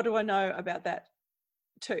 what do I know about that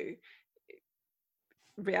too?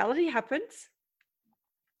 Reality happens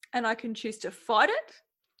and I can choose to fight it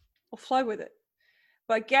or flow with it.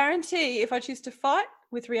 But I guarantee if I choose to fight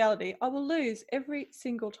with reality, I will lose every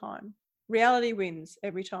single time. Reality wins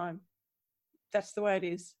every time. That's the way it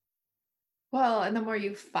is. Well, and the more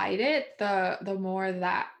you fight it, the more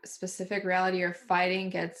that specific reality you're fighting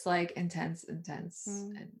gets like intense,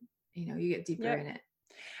 and you get deeper in it.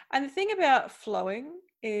 And the thing about flowing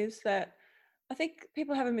is that I think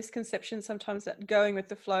people have a misconception sometimes that going with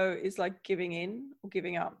the flow is like giving in or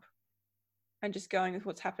giving up and just going with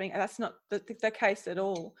what's happening. And that's not the case at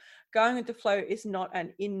all. Going with the flow is not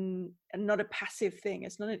not a passive thing.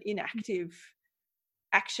 It's not an inactive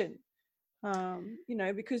action.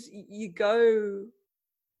 Because you go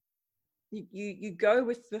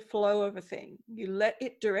with the flow of a thing. You let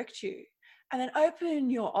it direct you, and then open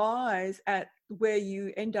your eyes at where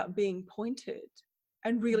you end up being pointed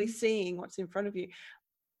and really seeing what's in front of you.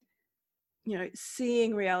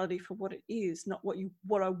 Seeing reality for what it is, not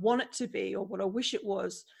what I want it to be or what I wish it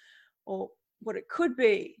was or what it could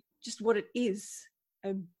be, just what it is,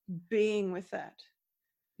 and being with that.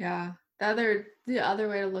 Yeah. The other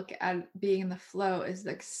way to look at being in the flow is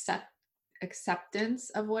the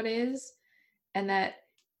acceptance of what is, and that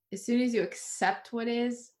as soon as you accept what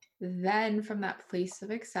is, then from that place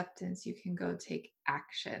of acceptance you can go take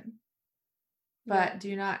action. But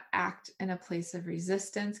do not act in a place of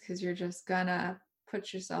resistance, because you're just gonna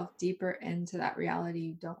put yourself deeper into that reality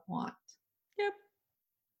you don't want. Yep.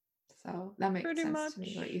 So that makes Pretty sense much. to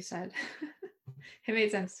me, what you said. It made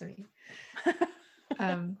sense to me.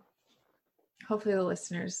 Hopefully the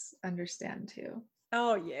listeners understand too.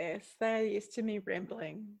 Oh yes, they're used to me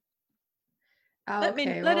rambling. Oh,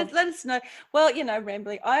 okay. Let us know. Well,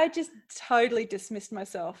 rambling. I just totally dismissed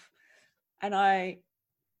myself, and I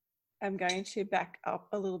am going to back up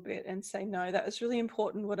a little bit and say no. That was really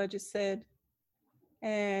important what I just said,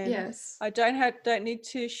 and yes, I don't need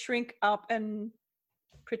to shrink up and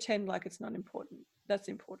pretend like it's not important. That's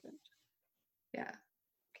important. yeah,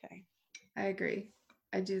 Okay. I agree.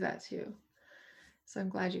 I do that too. So I'm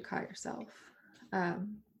glad you caught yourself.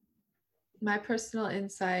 My personal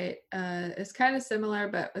insight is kind of similar,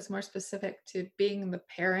 but it's more specific to being the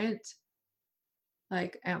parent,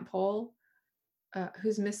 like Aunt Pole,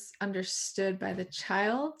 who's misunderstood by the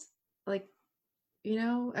child. Like,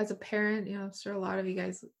 as a parent, I'm sure a lot of you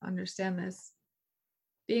guys understand this.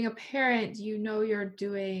 Being a parent, you're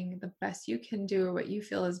doing the best you can do or what you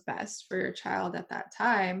feel is best for your child at that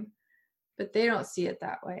time, but they don't see it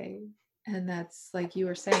that way. And that's like you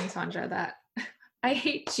were saying, Sandra, that I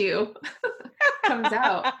hate you comes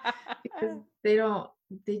out because they don't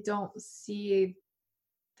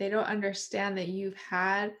understand that you've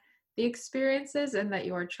had the experiences and that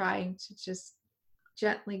you're trying to just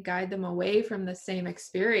gently guide them away from the same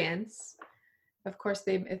experience. Of course,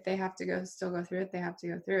 if they have to still go through it, they have to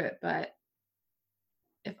go through it. But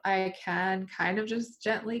if I can kind of just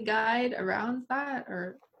gently guide around that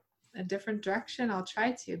or a different direction, I'll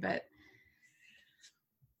try to, but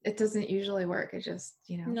it doesn't usually work. It just,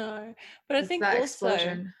 No, but I think that also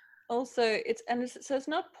explosion. it's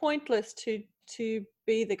not pointless to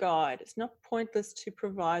be the guide. It's not pointless to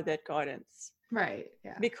provide that guidance. Right.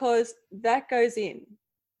 Yeah. Because that goes in.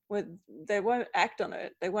 They won't act on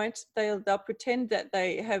it. They'll pretend that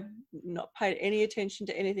they have not paid any attention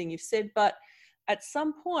to anything you've said, but at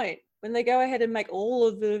some point when they go ahead and make all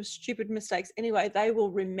of the stupid mistakes anyway, they will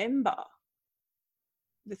remember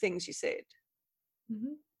the things you said.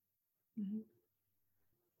 Mm-hmm. Mm-hmm.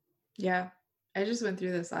 Yeah, I just went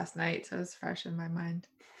through this last night, so it's fresh in my mind.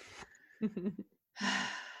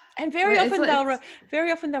 And very often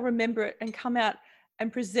they'll remember it and come out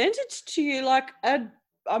and present it to you like an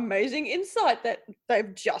amazing insight that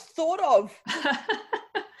they've just thought of.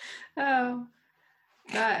 Oh,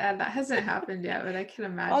 that hasn't happened yet, but I can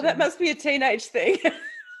imagine. Oh, that must be a teenage thing.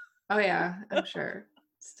 Oh yeah, I'm sure.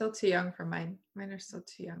 Still too young for mine. Mine are still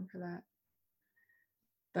too young for that.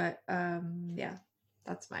 But yeah,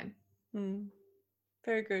 that's mine.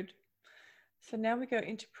 Very good. So now we go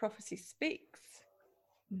into Prophecy Speaks.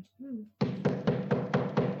 Mm-hmm.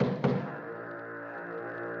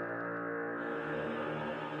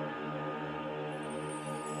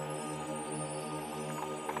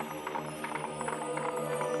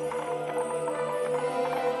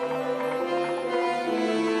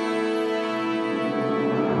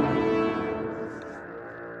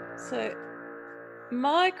 So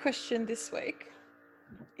my question this week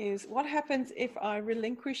is, what happens if I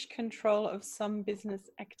relinquish control of some business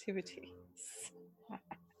activities?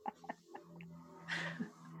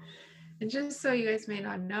 And just so you guys may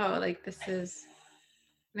not know, like this is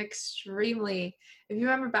an extremely, if you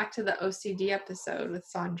remember back to the OCD episode with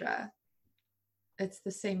Sandra, it's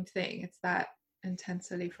the same thing. It's that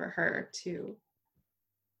intensity for her to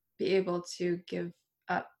be able to give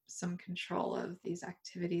up some control of these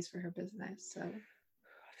activities for her business. So I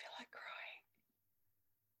feel like crying.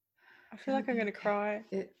 I feel like I'm going to cry.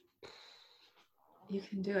 You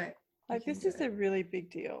can do it. Like, this is a really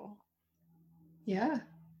big deal. Yeah.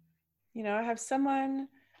 I have someone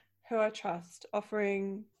who I trust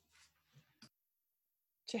offering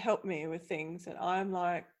to help me with things, and I'm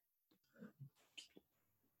like,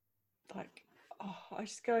 oh, I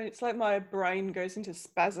just go, it's like my brain goes into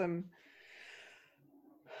spasm.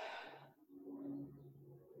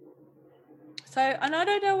 So, and I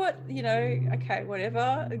don't know what, okay,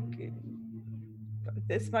 whatever.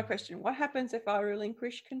 This is my question. What happens if I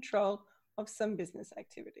relinquish control of some business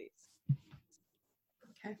activities?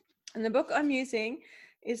 Okay. And the book I'm using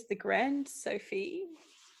is The Grand Sophie.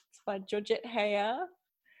 It's by Georgette Heyer.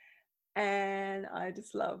 And I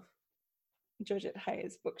just love Georgette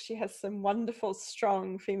Heyer's book. She has some wonderful,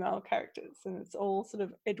 strong female characters, and it's all sort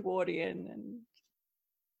of Edwardian and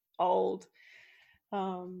old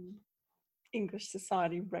English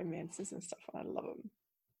society romances and stuff, and I love them.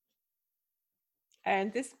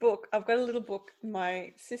 And this book, I've got a little book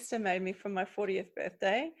my sister made me for my 40th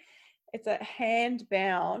birthday. It's a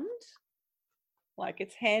hand-bound, like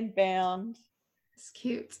it's hand-bound. It's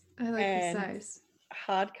cute. I like the size.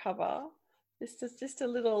 Hardcover. This is just a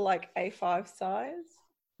little like A5 size.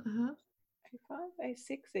 Uh-huh. A5,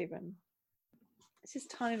 A6 even. It's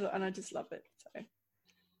just tiny little, and I just love it. So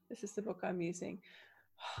this is the book I'm using.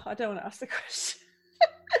 I don't want to ask the question.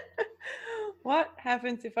 What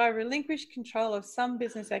happens if I relinquish control of some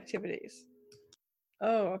business activities?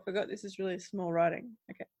 Oh, I forgot this is really small writing.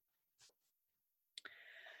 Okay.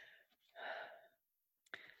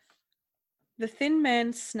 The thin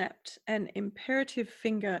man snapped an imperative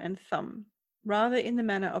finger and thumb, rather in the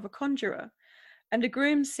manner of a conjurer, and a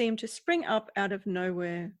groom seemed to spring up out of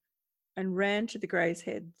nowhere and ran to the Greys'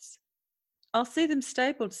 heads. I'll see them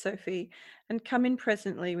stabled, Sophie, and come in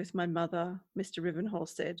presently with my mother, Mr. Rivenhall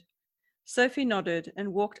said. Sophie nodded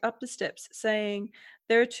and walked up the steps, saying,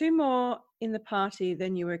 There are 2 more in the party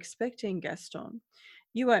than you were expecting, Gaston.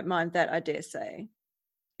 You won't mind that, I dare say.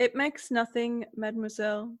 It makes nothing,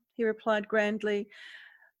 mademoiselle, he replied grandly.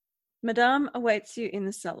 Madame awaits you in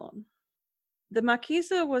the salon. The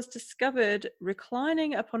Marquise was discovered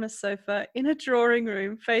reclining upon a sofa in a drawing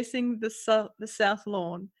room facing the south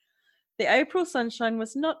lawn. The April sunshine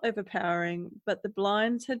was not overpowering, but the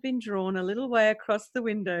blinds had been drawn a little way across the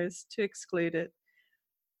windows to exclude it.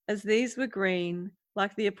 As these were green,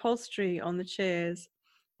 like the upholstery on the chairs,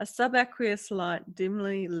 a subaqueous light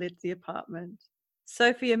dimly lit the apartment.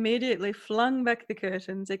 Sophie immediately flung back the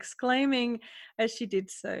curtains, exclaiming as she did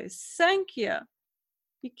so, Sankia,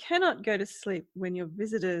 you cannot go to sleep when your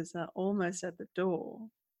visitors are almost at the door.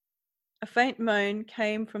 A faint moan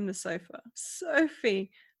came from the sofa.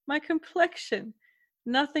 Sophie, my complexion,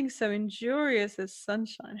 nothing so injurious as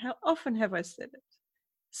sunshine. How often have I said it?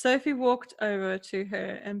 Sophie walked over to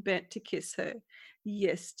her and bent to kiss her.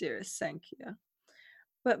 Yes, dearest Sankia.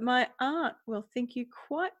 But my aunt will think you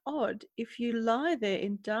quite odd if you lie there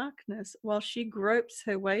in darkness while she gropes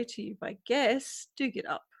her way to you by guess. Do get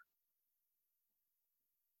up.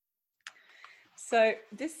 So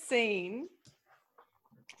this scene,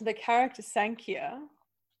 the character Sankia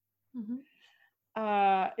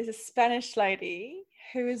is a Spanish lady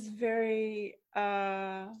who is very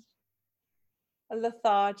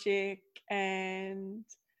lethargic and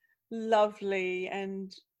lovely,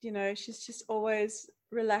 and she's just always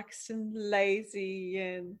relaxed and lazy,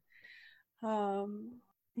 and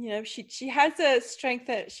she has a strength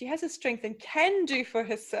and can do for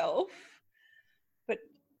herself, but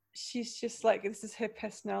she's just like, this is her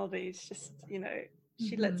personality. It's just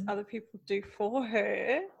she lets other people do for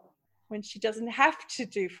her when she doesn't have to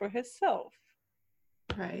do for herself.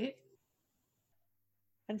 Right.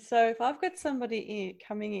 And so if I've got somebody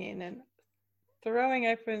coming in and throwing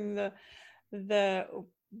open the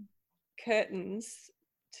curtains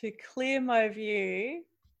to clear my view,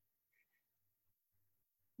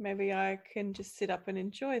 maybe I can just sit up and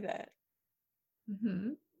enjoy that.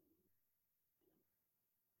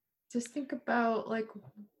 Just think about like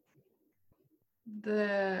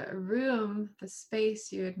the room, the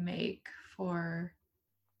space you would make for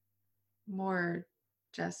more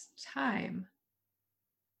just time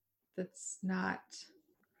that's not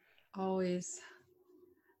always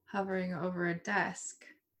hovering over a desk.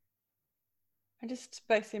 I just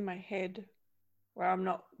space in my head where I'm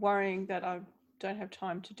not worrying that I don't have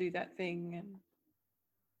time to do that thing,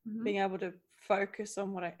 and being able to focus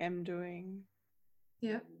on what I am doing.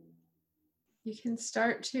 Yep. You can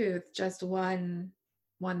start too with just one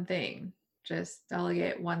thing. Just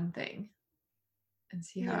delegate one thing and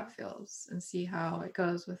see how it feels, and see how it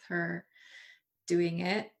goes with her doing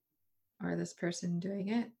it or this person doing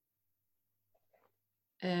it.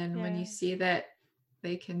 And when you see that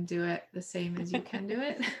they can do it the same as you can do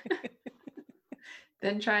it,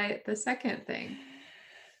 then try the second thing.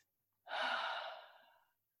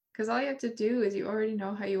 Because all you have to do is, you already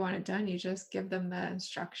know how you want it done. You just give them the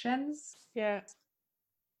instructions. Yeah.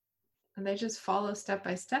 And they just follow step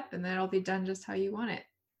by step, and then it'll be done just how you want it.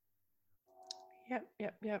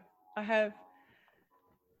 Yep. I have.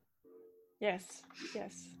 Yes.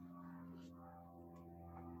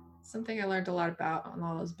 Something I learned a lot about on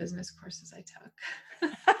all those business courses I took.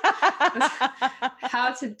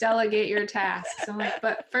 How to delegate your tasks. I'm like,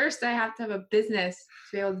 but first I have to have a business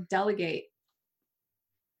to be able to delegate.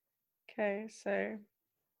 Okay, so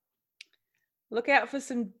look out for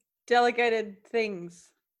some delegated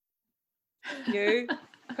things.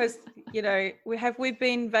 Because we've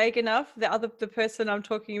been vague enough. The person I'm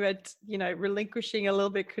talking about, relinquishing a little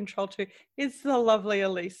bit control to, is the lovely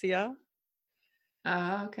Alicia.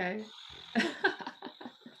 Oh, okay.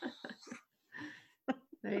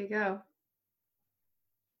 There you go.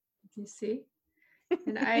 You see?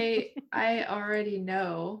 And I already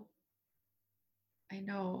know.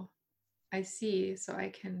 I see, so I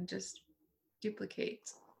can just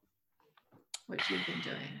duplicate. what you've been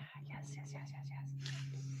doing. Yes.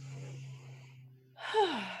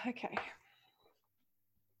 Okay.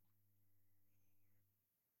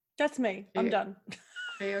 That's me. I'm done.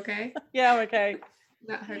 Are you okay? Yeah, I'm okay.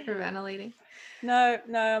 Not hyperventilating? No,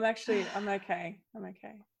 I'm okay. I'm okay.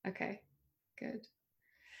 Okay, good.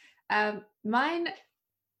 Mine,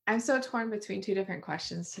 I'm so torn between two different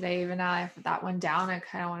questions today. Even now I have that one down. I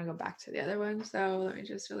kind of want to go back to the other one. So let me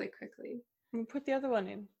just really quickly. Put the other one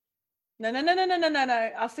in. No.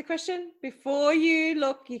 Ask the question before you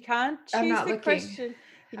look. You can't choose the question.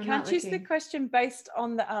 You can't choose the question based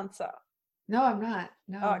on the answer. No, I'm not.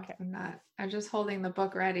 No, oh, okay. I'm not. I'm just holding the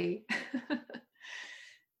book ready.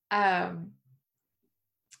 I'm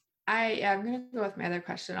gonna go with my other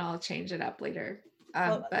question. I'll change it up later.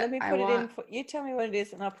 Well, but let me put it in for you. Tell me what it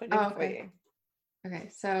is, and I'll put it in for you. Okay,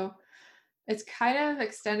 so it's kind of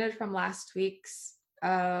extended from last week's,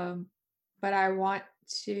 but I want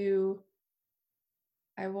to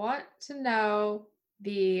know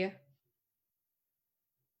the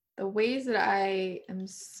ways that I am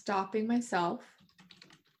stopping myself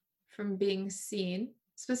from being seen,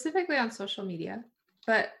 specifically on social media,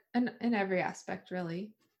 but in every aspect,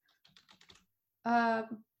 really.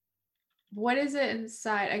 What is it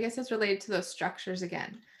inside? I guess it's related to those structures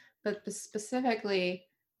again, but specifically,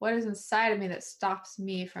 what is inside of me that stops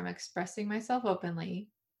me from expressing myself openly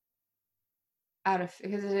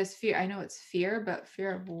because it is fear. I know it's fear, but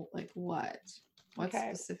fear of like what? What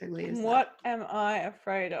specifically is what that? Am I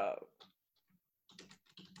afraid of?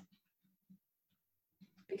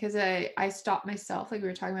 Because I stop myself, like we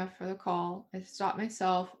were talking about for the call, I stop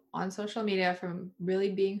myself on social media from really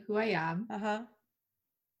being who I am.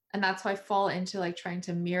 And that's why I fall into like trying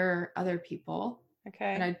to mirror other people.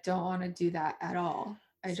 Okay. And I don't want to do that at all.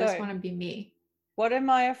 I just want to be me. What am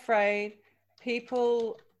I afraid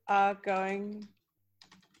people are going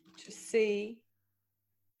to see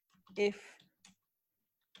if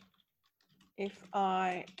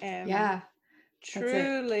I am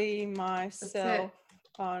truly myself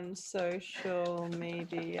on social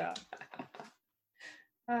media?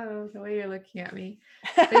 Oh, the way you're looking at me.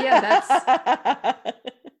 But yeah,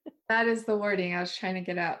 that is the wording I was trying to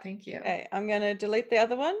get out. Thank you. Okay, I'm going to delete the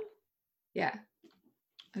other one. Yeah.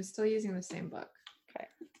 I'm still using the same book. Okay.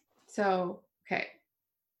 So, okay.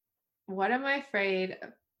 What am I afraid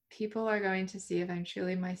people are going to see if I'm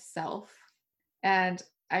truly myself? And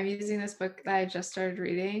I'm using this book that I just started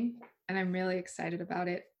reading, and I'm really excited about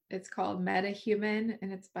it. It's called Metahuman,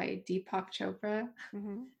 and it's by Deepak Chopra.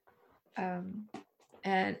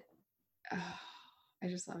 And I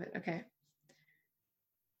just love it. Okay.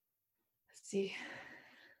 Let's see.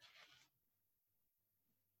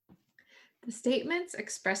 The statements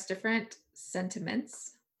express different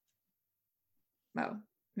sentiments. Oh,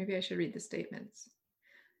 maybe I should read the statements.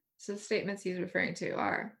 So the statements he's referring to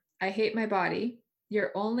are, I hate my body.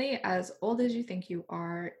 You're only as old as you think you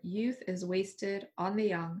are. Youth is wasted on the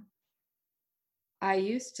young. I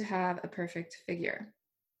used to have a perfect figure.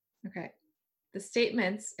 Okay. The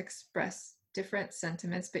statements express different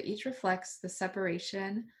sentiments, but each reflects the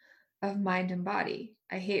separation of mind and body.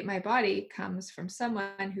 I hate my body comes from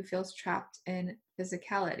someone who feels trapped in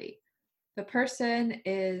physicality. The person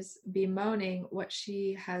is bemoaning what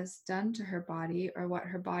she has done to her body or what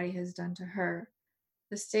her body has done to her.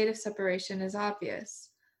 The state of separation is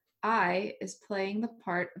obvious. I is playing the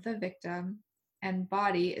part of the victim, and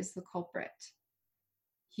body is the culprit.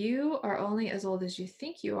 You are only as old as you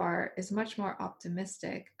think you are is much more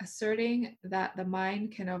optimistic, asserting that the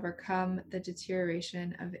mind can overcome the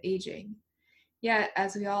deterioration of aging. Yet,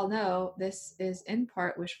 as we all know, this is in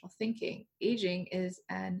part wishful thinking. Aging is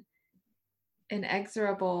an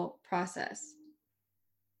inexorable process.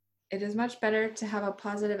 It is much better to have a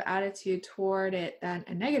positive attitude toward it than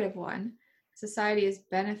a negative one. Society is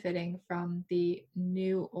benefiting from the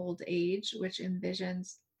new old age, which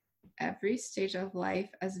envisions every stage of life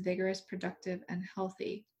as vigorous, productive, and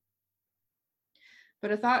healthy.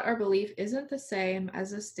 But a thought or belief isn't the same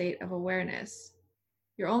as a state of awareness.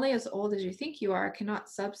 You're only as old as you think you are cannot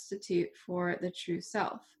substitute for the true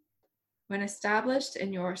self. When established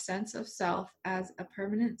in your sense of self as a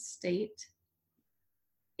permanent state,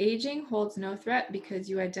 aging holds no threat because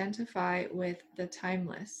you identify with the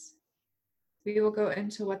timeless. We will go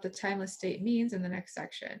into what the timeless state means in the next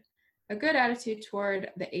section. A good attitude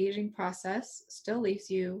toward the aging process still leaves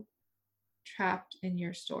you trapped in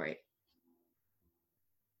your story.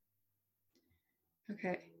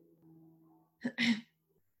 Okay.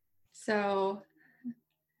 So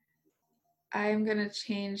I'm going to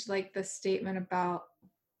change like the statements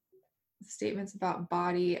about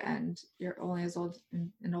body and you're only as old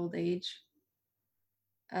in old age.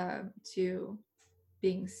 to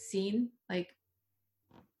being seen, like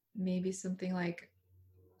maybe something like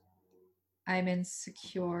I'm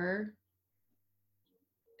insecure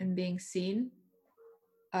and being seen,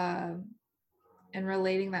 and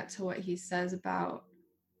relating that to what he says about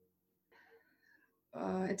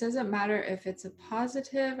it doesn't matter if it's a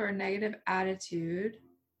positive or negative attitude,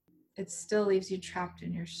 it still leaves you trapped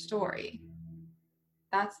in your story.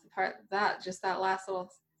 That's the part that just that last little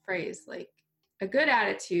phrase, like a good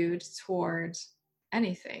attitude towards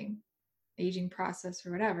anything, aging process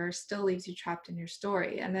or whatever, still leaves you trapped in your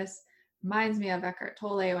story. And this reminds me of Eckhart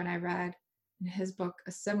Tolle when I read in his book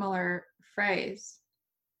a similar phrase.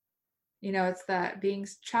 You know, it's that being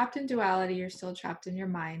trapped in duality, you're still trapped in your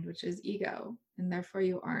mind, which is ego. And therefore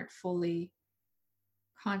you aren't fully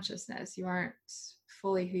consciousness. You aren't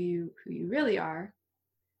fully who you really are.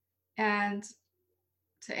 And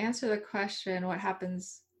to answer the question, what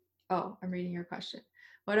happens? Oh, I'm reading your question.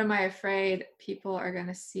 What am I afraid people are going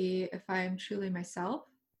to see if I am truly myself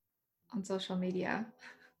on social media?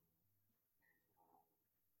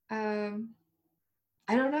 I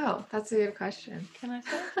don't know. That's a good question. Can I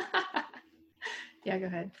say? Yeah, go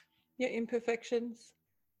ahead. Your imperfections.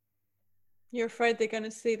 You're afraid they're going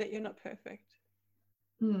to see that you're not perfect.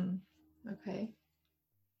 Okay.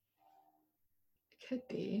 It could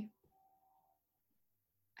be.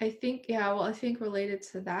 I think, yeah, well, I think related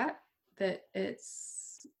to that it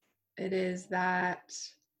is that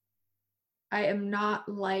I am not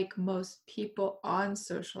like most people on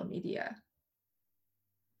social media.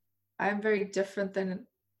 I'm very different than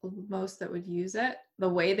most that would use it, the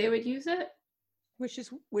way they would use it.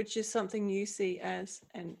 Which is something you see as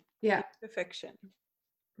an imperfection.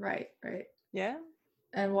 Right. Yeah.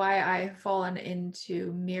 And why I've fallen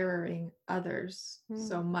into mirroring others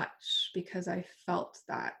so much, because I felt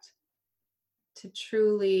that to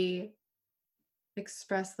truly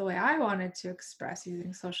express the way I wanted to express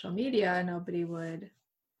using social media, nobody would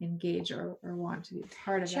engage or want to be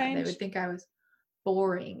part of that. They would think I was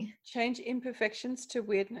boring. Change imperfections to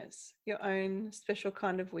weirdness, your own special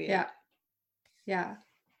kind of weird. Yeah.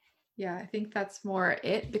 I think that's more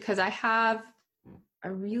it, because I have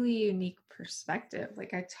a really unique perspective.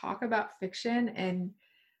 Like I talk about fiction and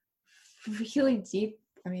really deep.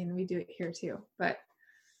 I mean, we do it here too, but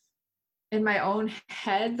in my own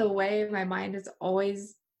head, the way my mind is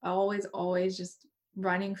always just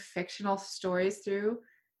running fictional stories through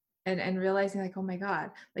and realizing like, oh my God,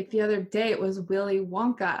 like the other day it was Willy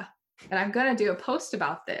Wonka, and I'm going to do a post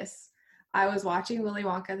about this. I was watching Willy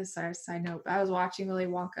Wonka, this is side note, I was watching Willy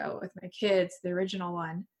Wonka with my kids, the original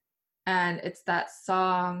one. And it's that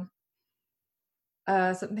song,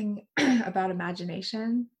 something about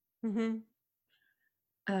imagination. I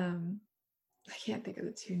can't think of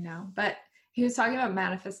the tune now, but he was talking about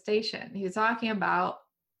manifestation. He was talking about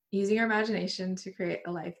using your imagination to create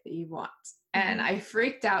a life that you want. And I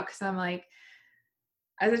freaked out because I'm like,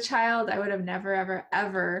 as a child, I would have never, ever,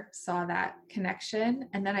 ever saw that connection.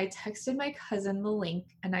 And then I texted my cousin the link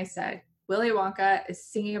and I said, Willy Wonka is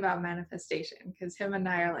singing about manifestation, because him and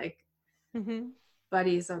I are like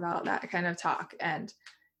buddies about that kind of talk. And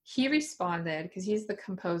he responded, because he's the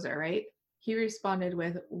composer, right? He responded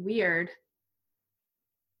with, weird.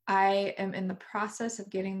 I am in the process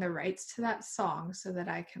of getting the rights to that song so that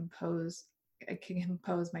I can compose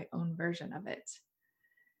my own version of it.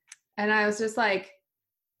 And I was just like,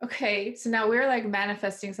 okay, so now we're like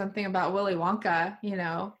manifesting something about Willy Wonka, you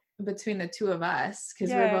know, between the two of us,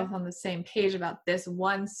 because we're both on the same page about this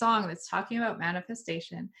one song that's talking about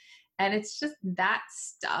manifestation. And it's just that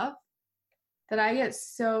stuff that I get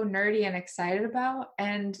so nerdy and excited about.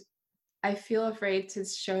 And I feel afraid to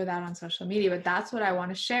show that on social media, but that's what I want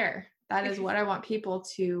to share. That is what I want people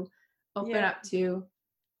to open up to,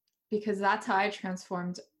 because that's how I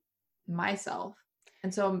transformed myself.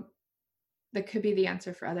 And so that could be the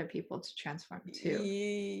answer for other people to transform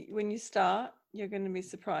too. When you start, you're going to be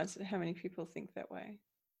surprised at how many people think that way.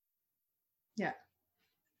 Yeah.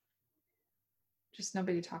 Just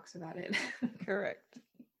nobody talks about it. Correct.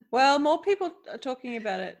 Well, more people are talking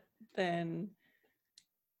about it than...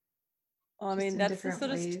 I mean, that's the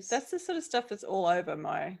sort of stuff that's all over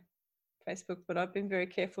my Facebook, but I've been very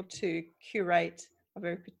careful to curate a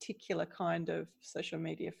very particular kind of social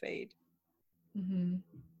media feed.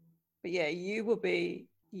 But yeah, you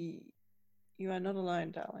are not alone,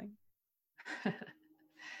 darling.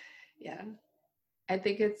 Yeah. I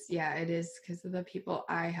think it is because of the people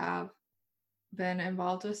I have been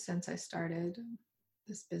involved with since I started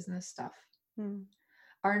this business stuff.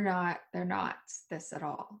 They're not this at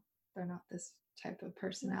all. They're not this type of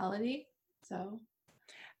personality. So,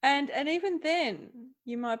 and even then,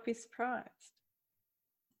 you might be surprised.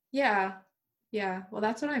 Yeah. Yeah. Well,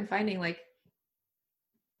 that's what I'm finding. Like,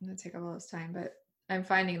 I'm going to take up all this time, but I'm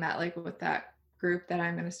finding that, like, with that group that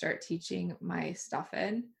I'm going to start teaching my stuff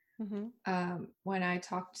in, when I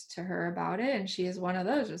talked to her about it, and she is one of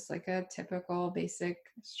those, just like a typical, basic,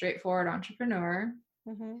 straightforward entrepreneur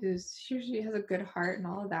she has a good heart and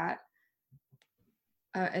all of that.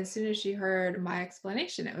 As soon as she heard my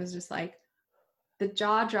explanation, it was just like the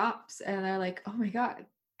jaw drops, and they're like, "Oh my God,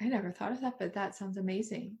 I never thought of that, but that sounds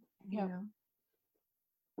amazing." Yeah. You know.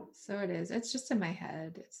 So it is. It's just in my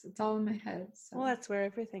head. It's all in my head. So Well, that's where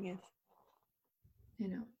everything is. you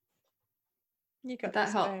know. You got But that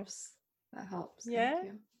this, babe. helps. That helps. Yeah. Thank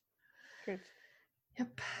you. Good.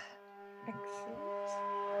 Yep. Excellent.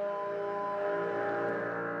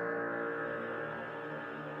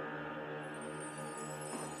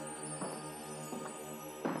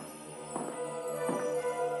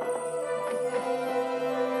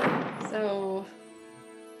 So,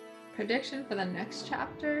 prediction for the next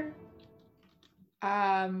chapter.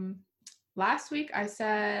 Last week I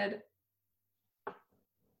said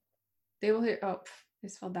they will hear. Oh, I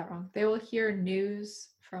spelled that wrong. They will hear news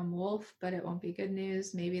from Wolf, but it won't be good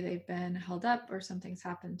news. Maybe they've been held up or something's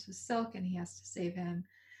happened to Silk and he has to save him.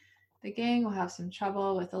 The gang will have some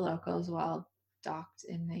trouble with the locals while docked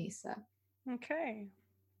in Mesa. Okay.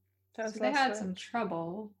 So they had some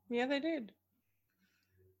trouble. Yeah, they did.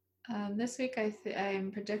 This week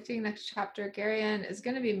I'm predicting next chapter Garion is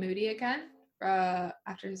going to be moody again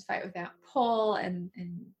after his fight with Aunt Pole and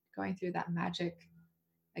going through that magic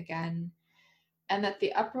again. And that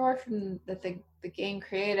the uproar that the gang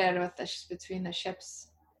created with between the ships,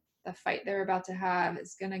 the fight they're about to have,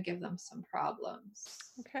 is going to give them some problems.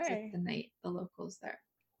 Okay. With the locals there.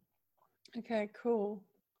 Okay, cool.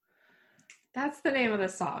 That's the name of the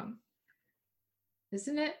song.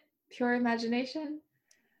 Isn't it? Pure Imagination?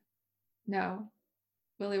 No.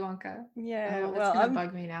 Willy Wonka. Yeah, Oh, that's going to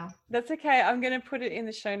bug me now. That's okay. I'm going to put it in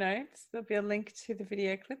the show notes. There'll be a link to the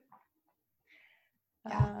video clip.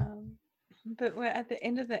 Yeah. But we're at the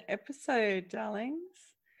end of the episode,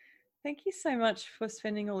 darlings. Thank you so much for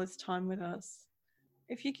spending all this time with us.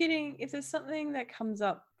 If there's something that comes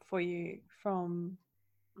up for you from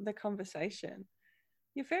the conversation,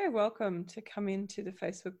 you're very welcome to come into the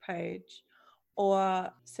Facebook page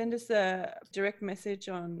or send us a direct message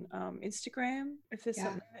on Instagram if there's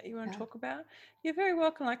something that you want to talk about. You're very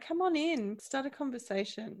welcome. Like, come on in, start a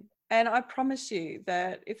conversation. And I promise you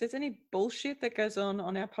that if there's any bullshit that goes on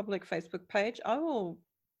our public Facebook page, I will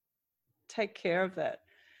take care of that.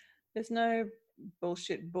 There's no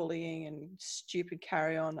bullshit bullying and stupid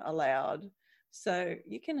carry on allowed. So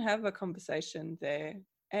you can have a conversation there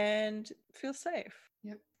and feel safe.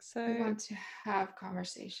 Yep. So we want to have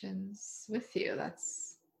conversations with you.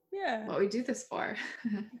 That's yeah what we do this for.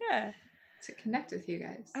 Yeah. To connect with you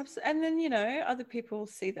guys. Absolutely. And then, other people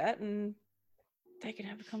see that and they can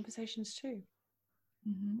have conversations too.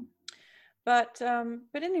 But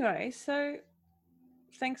anyway, so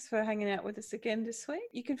thanks for hanging out with us again this week.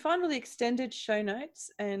 You can find all the extended show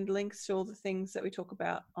notes and links to all the things that we talk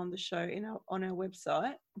about on the show on our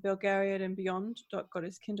website,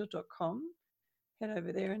 belgariadandbeyond.goddesskindle.com. Head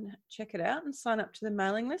over there and check it out and sign up to the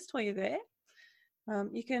mailing list while you're there.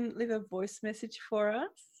 You can leave a voice message for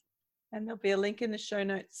us, and there'll be a link in the show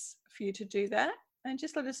notes for you to do that. And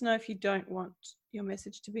just let us know if you don't want your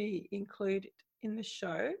message to be included in the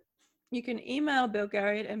show. You can email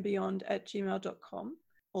belgariadandbeyond@gmail.com.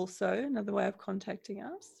 Also, another way of contacting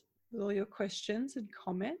us with all your questions and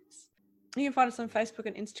comments. You can find us on Facebook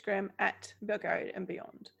and Instagram at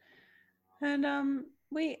belgariadandbeyond. And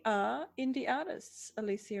we are indie artists,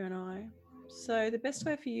 Alicia and I. So the best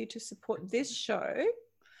way for you to support this show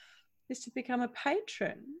is to become a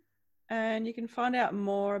patron. And you can find out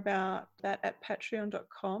more about that at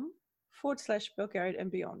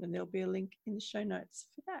patreon.com/belgariadandbeyond. And there'll be a link in the show notes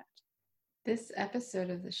for that. This episode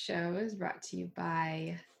of the show is brought to you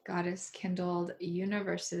by Goddess Kindled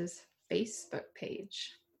Universe's Facebook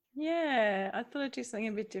page. Yeah, I thought I'd do something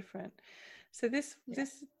a bit different. So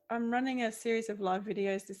I'm running a series of live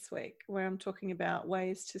videos this week where I'm talking about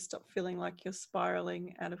ways to stop feeling like you're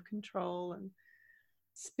spiraling out of control and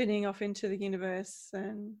spinning off into the universe,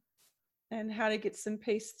 and how to get some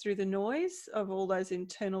peace through the noise of all those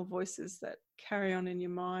internal voices that carry on in your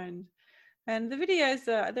mind. And the videos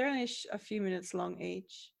they're only a few minutes long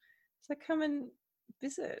each. So come and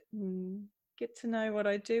visit and get to know what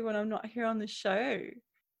I do when I'm not here on the show.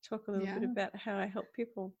 Talk a little bit about how I help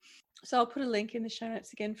people. So I'll put a link in the show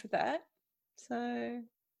notes again for that. So come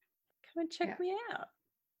and check me out.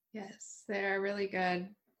 Yes, they're really good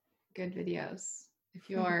videos. If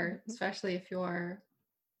you're, especially if you're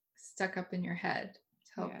stuck up in your head,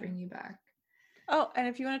 help Yeah. bring you back. Oh, and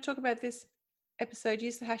if you want to talk about this episode,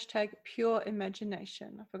 use the hashtag pure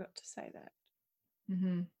imagination. I forgot to say that.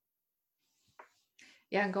 Mm-hmm.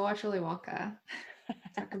 Yeah, go watch Willy Wonka.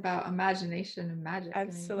 Talk about imagination and magic.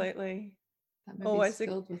 Absolutely. I mean, that movie's Always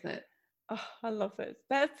filled with it. Oh, I love it.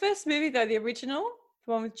 That first movie, though, the original,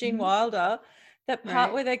 the one with Gene Mhm. Wilder, that part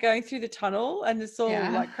Right. where they're going through the tunnel and it's all Yeah.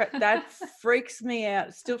 like that freaks me out.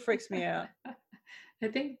 It still freaks me out. I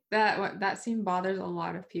think that scene bothers a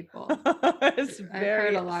lot of people. It's I've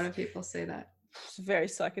heard a lot of people say that. It's very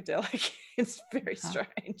psychedelic. It's very Uh-huh.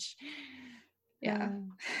 strange. Yeah.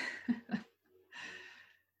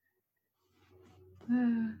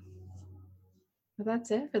 Well,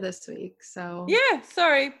 that's it for this week. So yeah,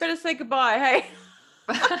 sorry, better say goodbye. Hey.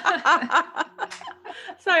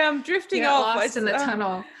 Sorry, I'm drifting off. Lost in the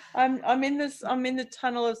tunnel. I'm in the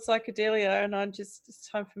tunnel of psychedelia, and it's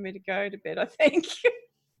time for me to go to bed, I think.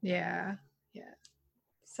 Yeah.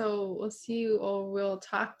 So we'll see you, or we'll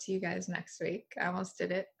talk to you guys next week. I almost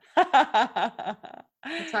did it. We'll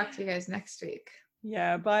talk to you guys next week.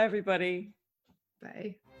 Yeah, bye everybody.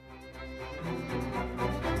 Bye.